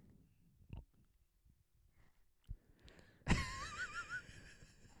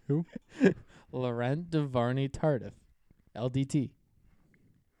 Who? Laurent Devarney Tardif. LDT.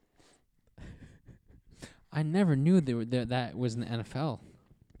 I never knew that was in the NFL.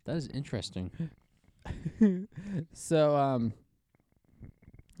 That is interesting. So,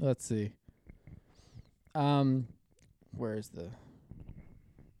 let's see. Where's the...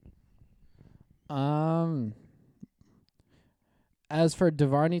 As for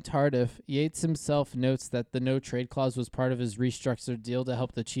Devarney Tardif, Yates himself notes that the no-trade clause was part of his restructured deal to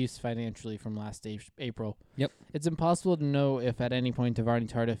help the Chiefs financially from last April. Yep. It's impossible to know if at any point Devarney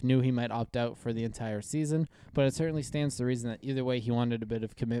Tardif knew he might opt out for the entire season, but it certainly stands to reason that either way he wanted a bit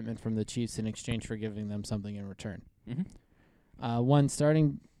of commitment from the Chiefs in exchange for giving them something in return. Mm-hmm.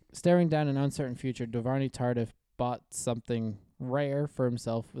 Staring down an uncertain future, Devarney Tardif bought something rare for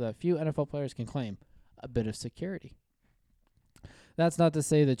himself that few NFL players can claim, a bit of security. That's not to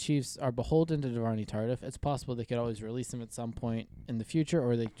say the Chiefs are beholden to Devarney Tardif. It's possible they could always release him at some point in the future,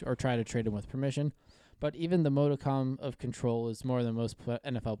 or try to trade him with permission. But even the modicum of control is more than most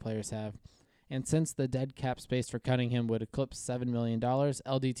NFL players have. And since the dead cap space for cutting him would eclipse $7 million,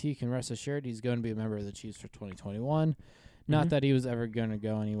 LDT can rest assured he's going to be a member of the Chiefs for 2021. Not that he was ever going to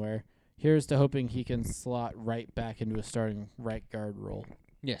go anywhere. Here's to hoping he can slot right back into a starting right guard role.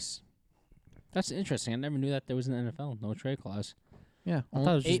 Yes. That's interesting. I never knew that there was an NFL. No trade clause. Yeah. I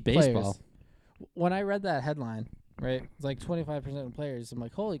thought it was just 8 baseball. players. When I read that headline, right, it's like 25% of players. I'm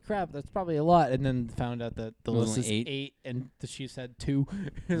like, holy crap, that's probably a lot. And then found out that the It was list is only 8, and the Chiefs had 2.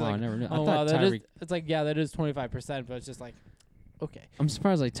 Wow, I never knew. I Oh, thought wow, that is, Tyreek. it's like, yeah, that is 25%, but it's just like, okay. I'm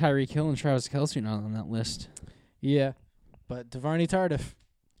surprised like Tyreek Hill and Travis Kelce are not on that list. Yeah. But Devarney Tardif,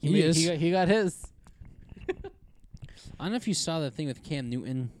 He is. He got his. I don't know if you saw that thing with Cam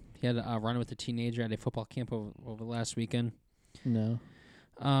Newton. He had a run with a teenager at a football camp over last weekend. No.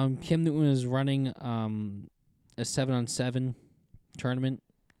 Cam Newton was running a 7-on-7 tournament,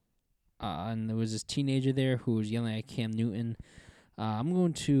 and there was this teenager there who was yelling at Cam Newton. I'm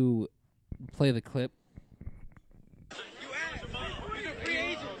going to play the clip.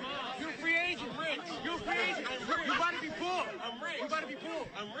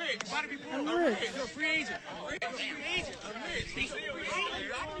 I'm rich. You're a free agent. You're a free agent. I'm rich. He's a free agent.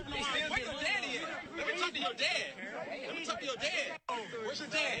 Where's your daddy at? Let me talk to your dad. Let me talk to your dad. Where's your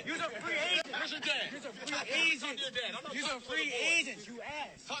dad? You're a free agent. Where's your dad? You're a free agent. You're a free agent. You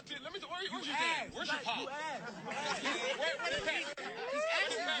ass. Talk to. Let me. Where's your dad? Where's your pop? You ass. Where's the pet?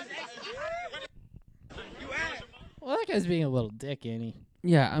 He's asking. You ass. Well, that guy's being a little dick, ain't he?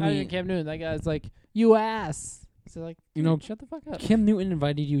 Yeah, I Not even mean, Cam Newton. That guy's like, you ass. So like, You know, shut the fuck up. Cam Newton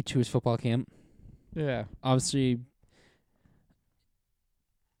invited you to his football camp. Yeah. Obviously,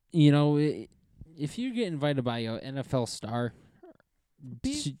 you know, if you get invited by an NFL star,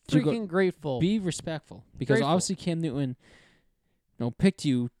 Be to go- freaking grateful. be respectful, because Grateful. obviously Cam Newton, picked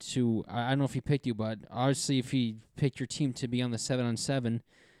you to. I don't know if he picked you, but obviously if he picked your team to be on the 7-on-7,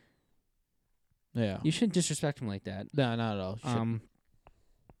 yeah. you shouldn't disrespect him like that. No, not at all.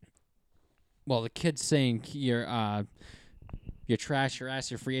 Well, the kid's saying you're trash, your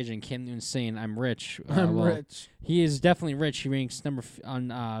ass, you're free agent. Cam Newton's saying I'm rich. I'm rich. He is definitely rich. He ranks number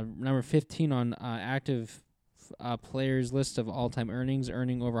 15 on active players list of all-time earnings,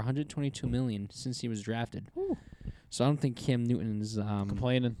 earning over $122 million since he was drafted. Ooh. So I don't think Cam Newton is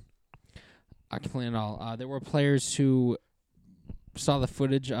Complaining. complaining at all. There were players who saw the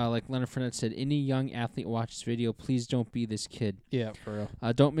footage, like Leonard Fournette said, any young athlete watch this video, please don't be this kid. Yeah, for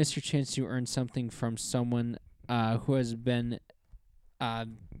real. Don't miss your chance to earn something from someone who has been at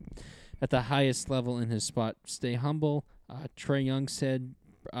the highest level in his spot. Stay humble. Trey Young said,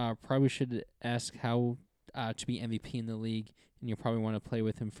 probably should ask how to be MVP in the league, and you'll probably want to play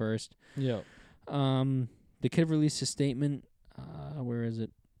with him first. Yeah. The kid released a statement. Where is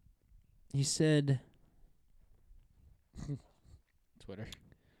it? He said... Twitter.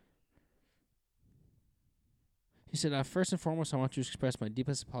 He said, first and foremost, I want to express my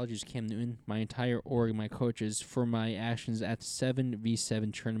deepest apologies to Cam Newton, my entire org, my coaches, for my actions at the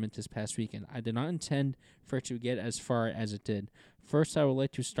 7v7 tournament this past weekend. I did not intend for it to get as far as it did. First, I would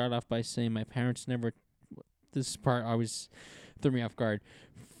like to start off by saying my parents never... This part always threw me off guard.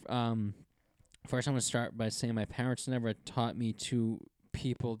 First, I'm going to start by saying my parents never taught me to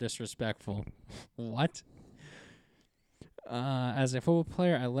people disrespectful. What? As a football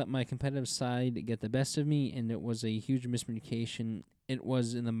player, I let my competitive side get the best of me, and it was a huge miscommunication. It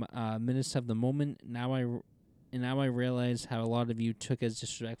was in the minutes of the moment. Now I realize how a lot of you took as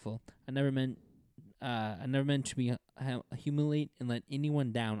disrespectful. I never meant to be humiliate and let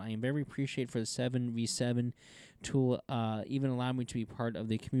anyone down. I am very appreciative for the 7v7 tool, even allowing me to be part of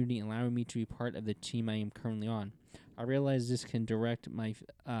the community and allowing me to be part of the team I am currently on. I realize this can direct my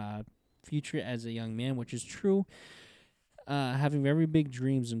future as a young man, which is true. Having very big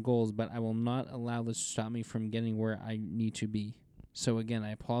dreams and goals, but I will not allow this to stop me from getting where I need to be. So again,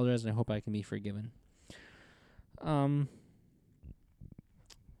 I apologize and I hope I can be forgiven. You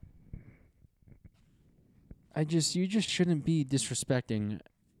just shouldn't be disrespecting.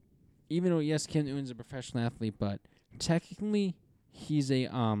 Even though yes, Cam Newton's a professional athlete, but technically he's a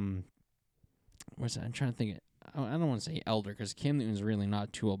what's that? I'm trying to think. I don't want to say elder because Cam Newton's really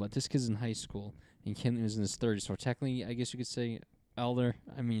not too old, but this kid's in high school. And Cam Newton's in his 30s, so technically, I guess you could say elder.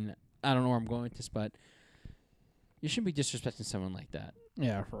 I mean, I don't know where I'm going with this, but you shouldn't be disrespecting someone like that.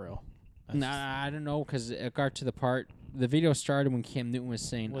 Yeah, for real. Nah, I don't know, because it got to the part. The video started when Cam Newton was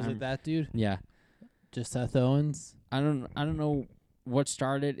saying... Was it that dude? Yeah. Just Seth Owens? I don't know what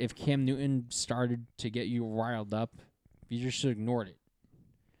started. If Cam Newton started to get you riled up, you just should have ignored it.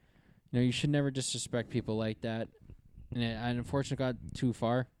 You should never disrespect people like that. And it unfortunately got too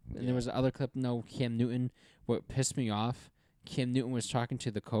far. And there was another clip, Cam Newton, what pissed me off, Cam Newton was talking to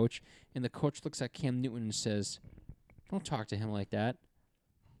the coach, and the coach looks at Cam Newton and says, don't talk to him like that.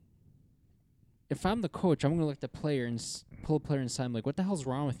 If I'm the coach, I'm going to look at the player and pull a player inside. I'm like, what the hell's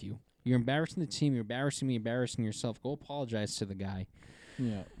wrong with you? You're embarrassing the team. You're embarrassing me, embarrassing yourself. Go apologize to the guy.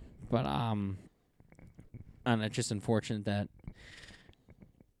 Yeah. But, and it's just unfortunate that,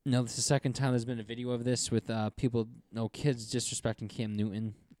 this is the second time there's been a video of this with people, kids disrespecting Cam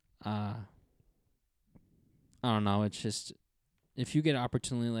Newton. I don't know. It's just, if you get an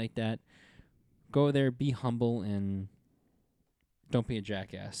opportunity like that, go there, be humble, and don't be a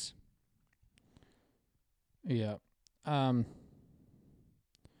jackass. Yeah.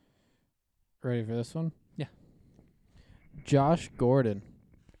 Ready for this one? Yeah. Josh Gordon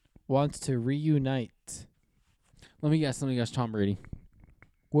wants to reunite. Let me guess, Tom Brady.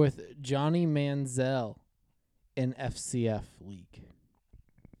 With Johnny Manziel in FCF League.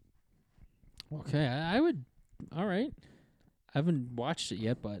 Okay, I would. All right. I haven't watched it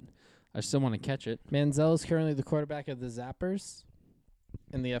yet, but I still want to catch it. Manziel is currently the quarterback of the Zappers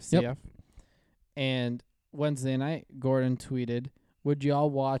in the FCF. Yep. And Wednesday night, Gordon tweeted, would y'all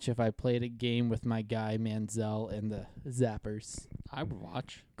watch if I played a game with my guy Manziel and the Zappers? I would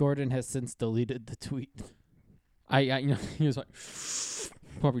watch. Gordon has since deleted the tweet. He was like,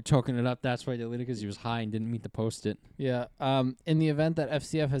 probably choking it up. That's why he deleted it, because he was high and didn't mean to post it. Yeah. In the event that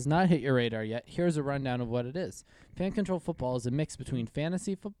FCF has not hit your radar yet, here's a rundown of what it is. Fan control football is a mix between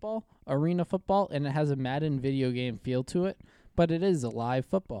fantasy football, arena football, and it has a Madden video game feel to it, but it is a live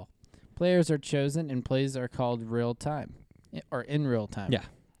football. Players are chosen and plays are called real time, or in real time. Yeah.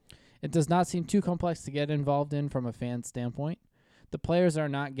 It does not seem too complex to get involved in from a fan standpoint. The players are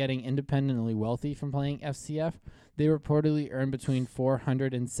not getting independently wealthy from playing FCF. They reportedly earn between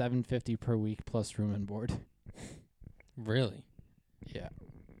 $400 and $750 per week plus room and board. Really? Yeah.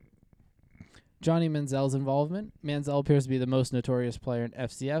 Johnny Manziel's involvement. Manziel appears to be the most notorious player in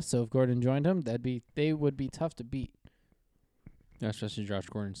FCF, so if Gordon joined him, they would be tough to beat. Yeah, especially Josh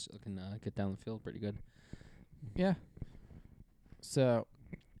Gordon's can get down the field pretty good. Yeah. So,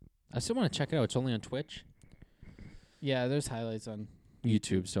 I still want to check it out. It's only on Twitch, yeah, there's highlights on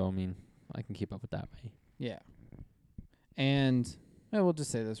YouTube, so I mean, I can keep up with that way. Yeah. And we'll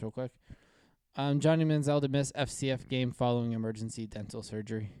just say this real quick. Johnny Manziel to miss FCF game following emergency dental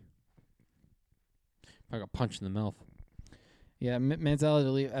surgery. I got punched in the mouth. Yeah, Manziel had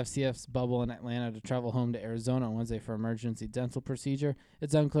to leave FCF's bubble in Atlanta to travel home to Arizona on Wednesday for emergency dental procedure.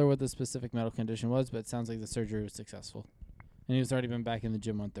 It's unclear what the specific medical condition was, but it sounds like the surgery was successful. And he's already been back in the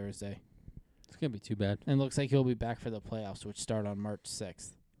gym on Thursday. It's going to be too bad. And looks like he'll be back for the playoffs, which start on March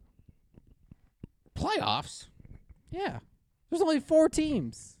 6th. Playoffs? Yeah. There's only 4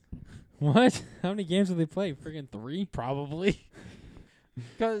 teams. What? How many games will they play? Friggin' 3? Probably.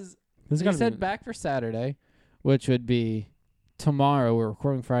 Because This he said back for Saturday, which would be tomorrow. We're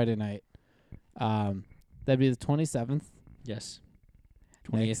recording Friday night. That'd be the 27th. Yes.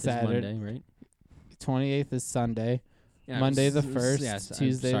 28th Next is Saturday. Monday, right? 28th is Sunday. Yeah, Monday the it was- 1st. yes, I'm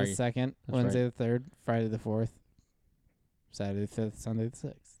Tuesday the sorry. 2nd. That's Wednesday the 3rd. Friday the 4th. Saturday the 5th. Sunday the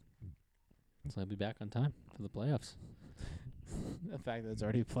 6th. So I'll be back on time for the playoffs. The fact that it's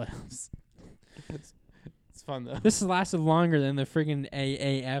already playoffs. It's fun, though. This has lasted longer than the friggin'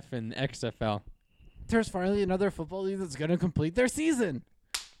 AAF and XFL. There's finally another football league that's going to complete their season.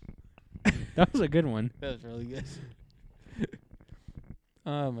 That was a good one. That was really good.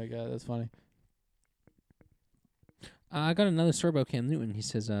 Oh, my God. That's funny. I got another story about Cam Newton. He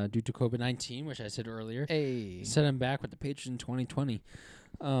says, due to COVID-19, which I said earlier, Hey. set him back with the Patriots in 2020.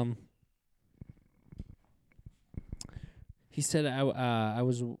 He said, I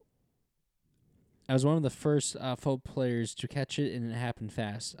was one of the first football players to catch it, and it happened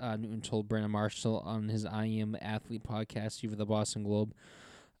fast. Newton told Brandon Marshall on his I Am Athlete podcast over the Boston Globe.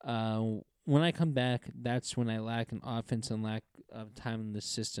 When I come back, that's when I lack an offense and lack of time in the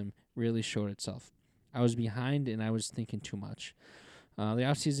system really showed itself. I was behind, and I was thinking too much. The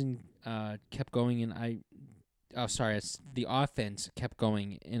offseason kept going, and the offense kept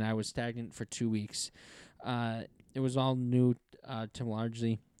going, and I was stagnant for 2 weeks. It was all new to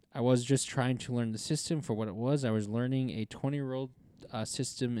largely. I was just trying to learn the system for what it was. I was learning a 20-year-old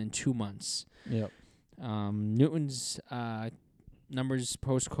system in 2 months. Yep. Newton's numbers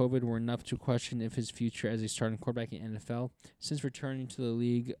post-COVID were enough to question if his future as a starting quarterback in NFL. Since returning to the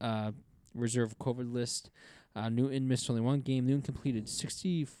league reserve COVID list, Newton missed only one game. Newton completed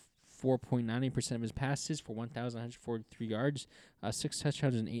 64.98% of his passes for 1,143 yards, 6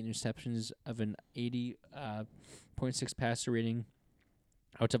 touchdowns and 8 interceptions of an 80.6 passer rating.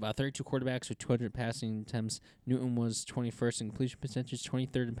 Out of 32 quarterbacks with 200 passing attempts, Newton was 21st in completion percentage,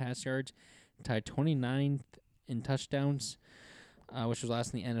 23rd in pass yards, tied 29th in touchdowns, which was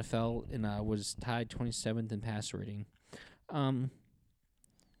last in the NFL, and was tied 27th in passer rating.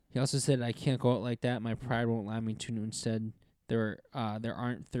 He also said, "I can't go out like that. My pride won't allow me to." Newton said, "There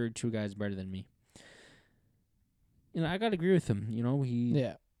aren't 32 guys better than me." I gotta agree with him. He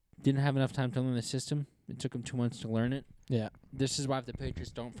didn't have enough time to learn the system. It took him 2 months to learn it. Yeah. This is why if the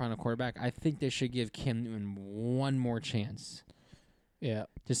Patriots don't find a quarterback, I think they should give Cam Newton one more chance. Yeah.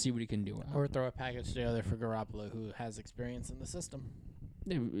 To see what he can do. Or throw a package together for Garoppolo, who has experience in the system.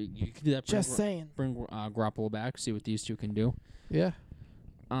 Yeah, you could do that. Just saying. Bring Garoppolo back, see what these two can do. Yeah.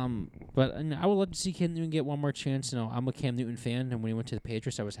 But I would love to see Cam Newton get one more chance. I'm a Cam Newton fan, and when he went to the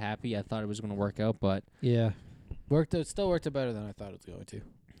Patriots, I was happy. I thought it was going to work out, but yeah, still worked out better than I thought it was going to.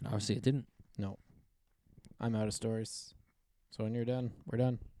 Obviously, it didn't. No. I'm out of stories. So when you're done, we're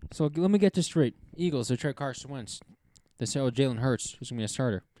done. So let me get this straight. Eagles, they tried Carson Wentz. They said, Jalen Hurts, who's going to be a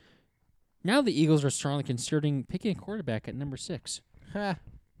starter. Now the Eagles are strongly considering picking a quarterback at number 6. Ha.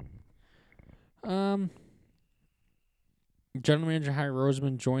 General manager Howie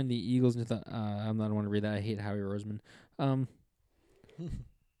Roseman joined the Eagles. I'm not want to read that. I hate Howie Roseman. I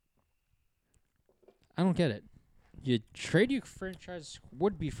don't get it. You trade your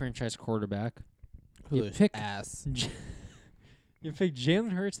would-be franchise quarterback. You pick ass. You picked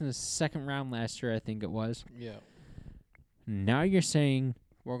Jalen Hurts in the second round last year, I think it was. Yeah. Now you're saying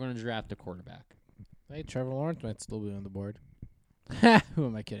we're going to draft a quarterback. Hey, Trevor Lawrence might still be on the board. Who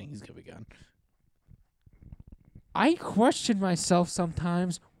am I kidding? He's going to be gone. I question myself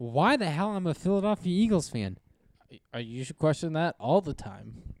sometimes why the hell I'm a Philadelphia Eagles fan. You should question that all the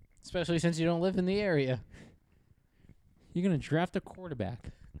time, especially since you don't live in the area. You're going to draft a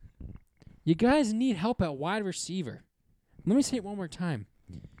quarterback. You guys need help at wide receiver. Let me say it one more time.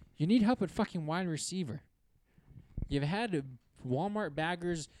 You need help at fucking wide receiver. You've had Walmart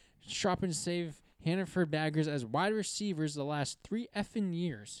baggers, Shop and Save, Hannaford baggers as wide receivers the last 3 effing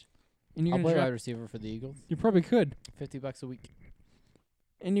years. And you're I'll going play to wide receiver for the Eagles. You probably could. $50 a week.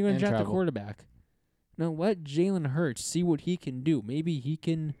 And you're going to And draft a travel. quarterback. No, let Jalen Hurts see what he can do. Maybe he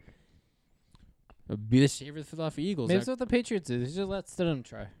can be the savior of the Philadelphia Eagles. Maybe that's what the Patriots do. They just let Stidham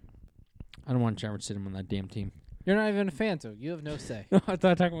try. I don't want Jarrett Stidham on that damn team. You're not even a fan, so you have no say. I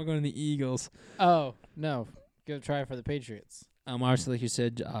thought talking about going to the Eagles. Oh, no. Give it a try for the Patriots. Obviously, like you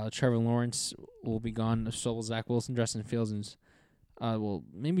said, Trevor Lawrence will be gone. So will Zach Wilson, Justin Fields, and well,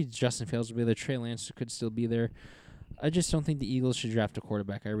 maybe Justin Fields will be there. Trey Lance could still be there. I just don't think the Eagles should draft a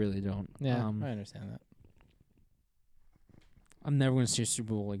quarterback. I really don't. Yeah, I understand that. I'm never going to see a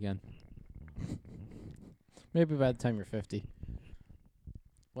Super Bowl again. Maybe by the time you're 50.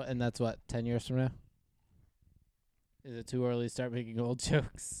 What? And that's what, 10 years from now? Is it too early to start making old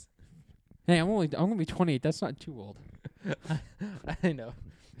jokes? Hey, I'm gonna be 28. That's not too old. I know.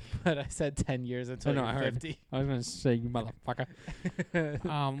 But I said 10 years until I you're heard. 50. I was gonna say you motherfucker.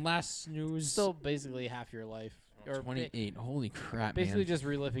 Last news. Still basically half your life. Or 28. Holy crap, basically man. just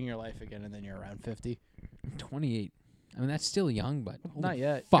reliving your life again, and then you're around 50. 28. I mean, that's still young, but holy Not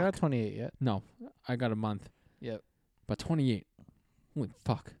yet. fuck. You're not 28 yet. No, I got a month. Yep. But 28. Holy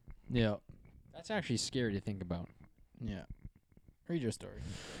fuck. Yeah. That's actually scary to think about. Yeah. Read your story.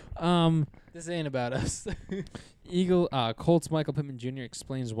 Um, This ain't about us. Colts Michael Pittman Jr.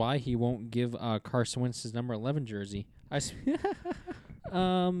 explains why he won't give Carson Wentz his number 11 jersey. What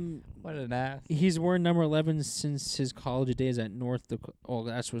an ass. He's worn number 11 since his college days at North Dakota. Oh,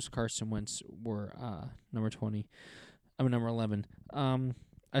 that's what Carson Wentz wore number 20. Number 11.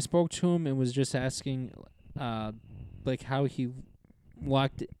 I spoke to him and was just asking like how he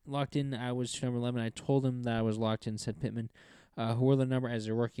locked in. I was to number 11. I told him that I was locked in, said Pittman, who wore the number as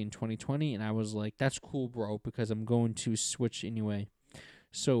a rookie in 2020, and I was like, that's cool, bro, because I'm going to switch anyway.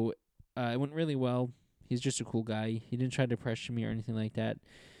 So it went really well. He's just a cool guy. He didn't try to pressure me or anything like that.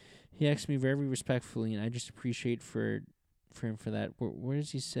 He asked me very respectfully, and I just appreciate for him for that. Where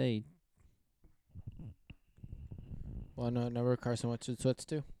does he say? Well, no, number Carson Wentz should switch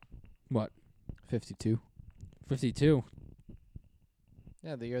to? What? 52. 52.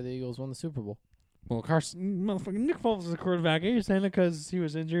 Yeah, the year the Eagles won the Super Bowl. Well, motherfucking Nick Foles is a quarterback. Are you saying it because he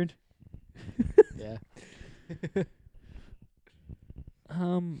was injured? Yeah.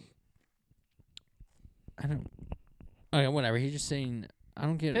 I don't. Okay, whatever. He's just saying. I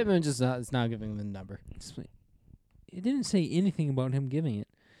don't get. Pittman just is not giving the number. It didn't say anything about him giving it.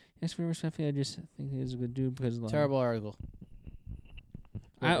 Yes, for respectfully, I just think he's a good dude because Terrible article.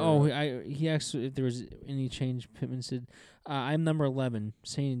 He asked if there was any change. Pittman said, "I'm number 11,"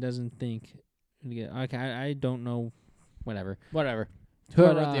 saying he doesn't think. Okay, I don't know. Whatever.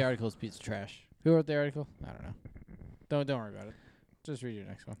 Whoever wrote the article is a piece of trash. Who wrote the article? I don't know. Don't worry about it. Just read your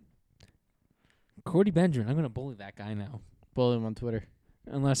next one. Cody Benjamin. I'm gonna bully that guy now. Bully him on Twitter.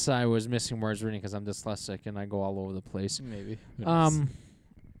 Unless I was missing words reading because I'm dyslexic and I go all over the place. Maybe. Who knows? Is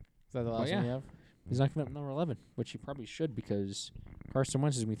that the well, last one you have? He's not giving up number 11, which he probably should because Carson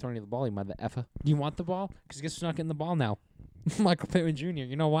Wentz is going to be throwing you the ball. You mother effer. Do you want the ball? Because guess who's not getting the ball now? Michael Pittman Jr.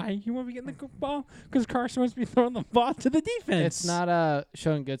 You know why you won't be getting the ball? Because Carson Wentz be throwing the ball to the defense. It's not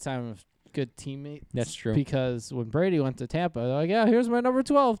showing good sign of good teammates. That's true. Because when Brady went to Tampa, they're like, yeah, here's my number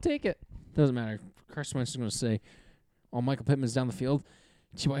 12. Take it. Doesn't matter. Carson Wentz is going to say, oh, Michael Pittman's down the field.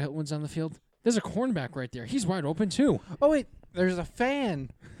 T.Y. Hilton's down the field. There's a cornerback right there. He's wide open, too. Oh, wait. There's a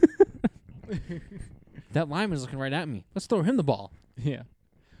fan. That lineman's looking right at me. Let's throw him the ball. Yeah.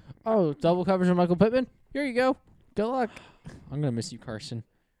 Oh, double coverage on Michael Pittman? Here you go. Good luck. I'm going to miss you, Carson.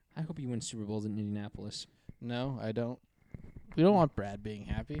 I hope you win Super Bowls in Indianapolis. No, I don't. We don't want Brad being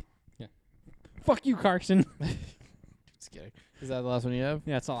happy. Yeah. Fuck you, Carson. Just kidding. Is that the last one you have?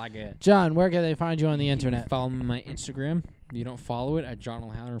 Yeah, that's all I get. John, where can they find you on the internet? Follow me on my Instagram. If you don't follow it at John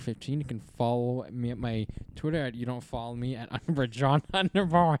O'Halloran 15. You can follow me at my Twitter at you don't follow me at John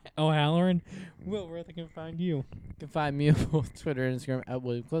O'Halloran. Will, where they can find you? You can find me on both Twitter and Instagram at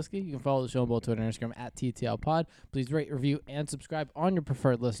William Kliski. You can follow the show on both Twitter and Instagram at TTL Pod. Please rate, review, and subscribe on your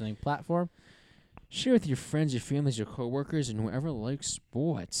preferred listening platform. Share with your friends, your families, your coworkers, and whoever likes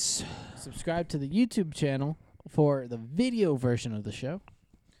sports. Subscribe to the YouTube channel for the video version of the show.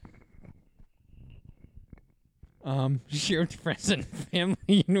 Share with your friends and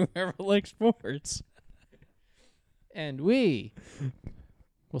family and whoever likes sports. And we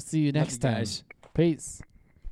will see you next time. Guys. Peace.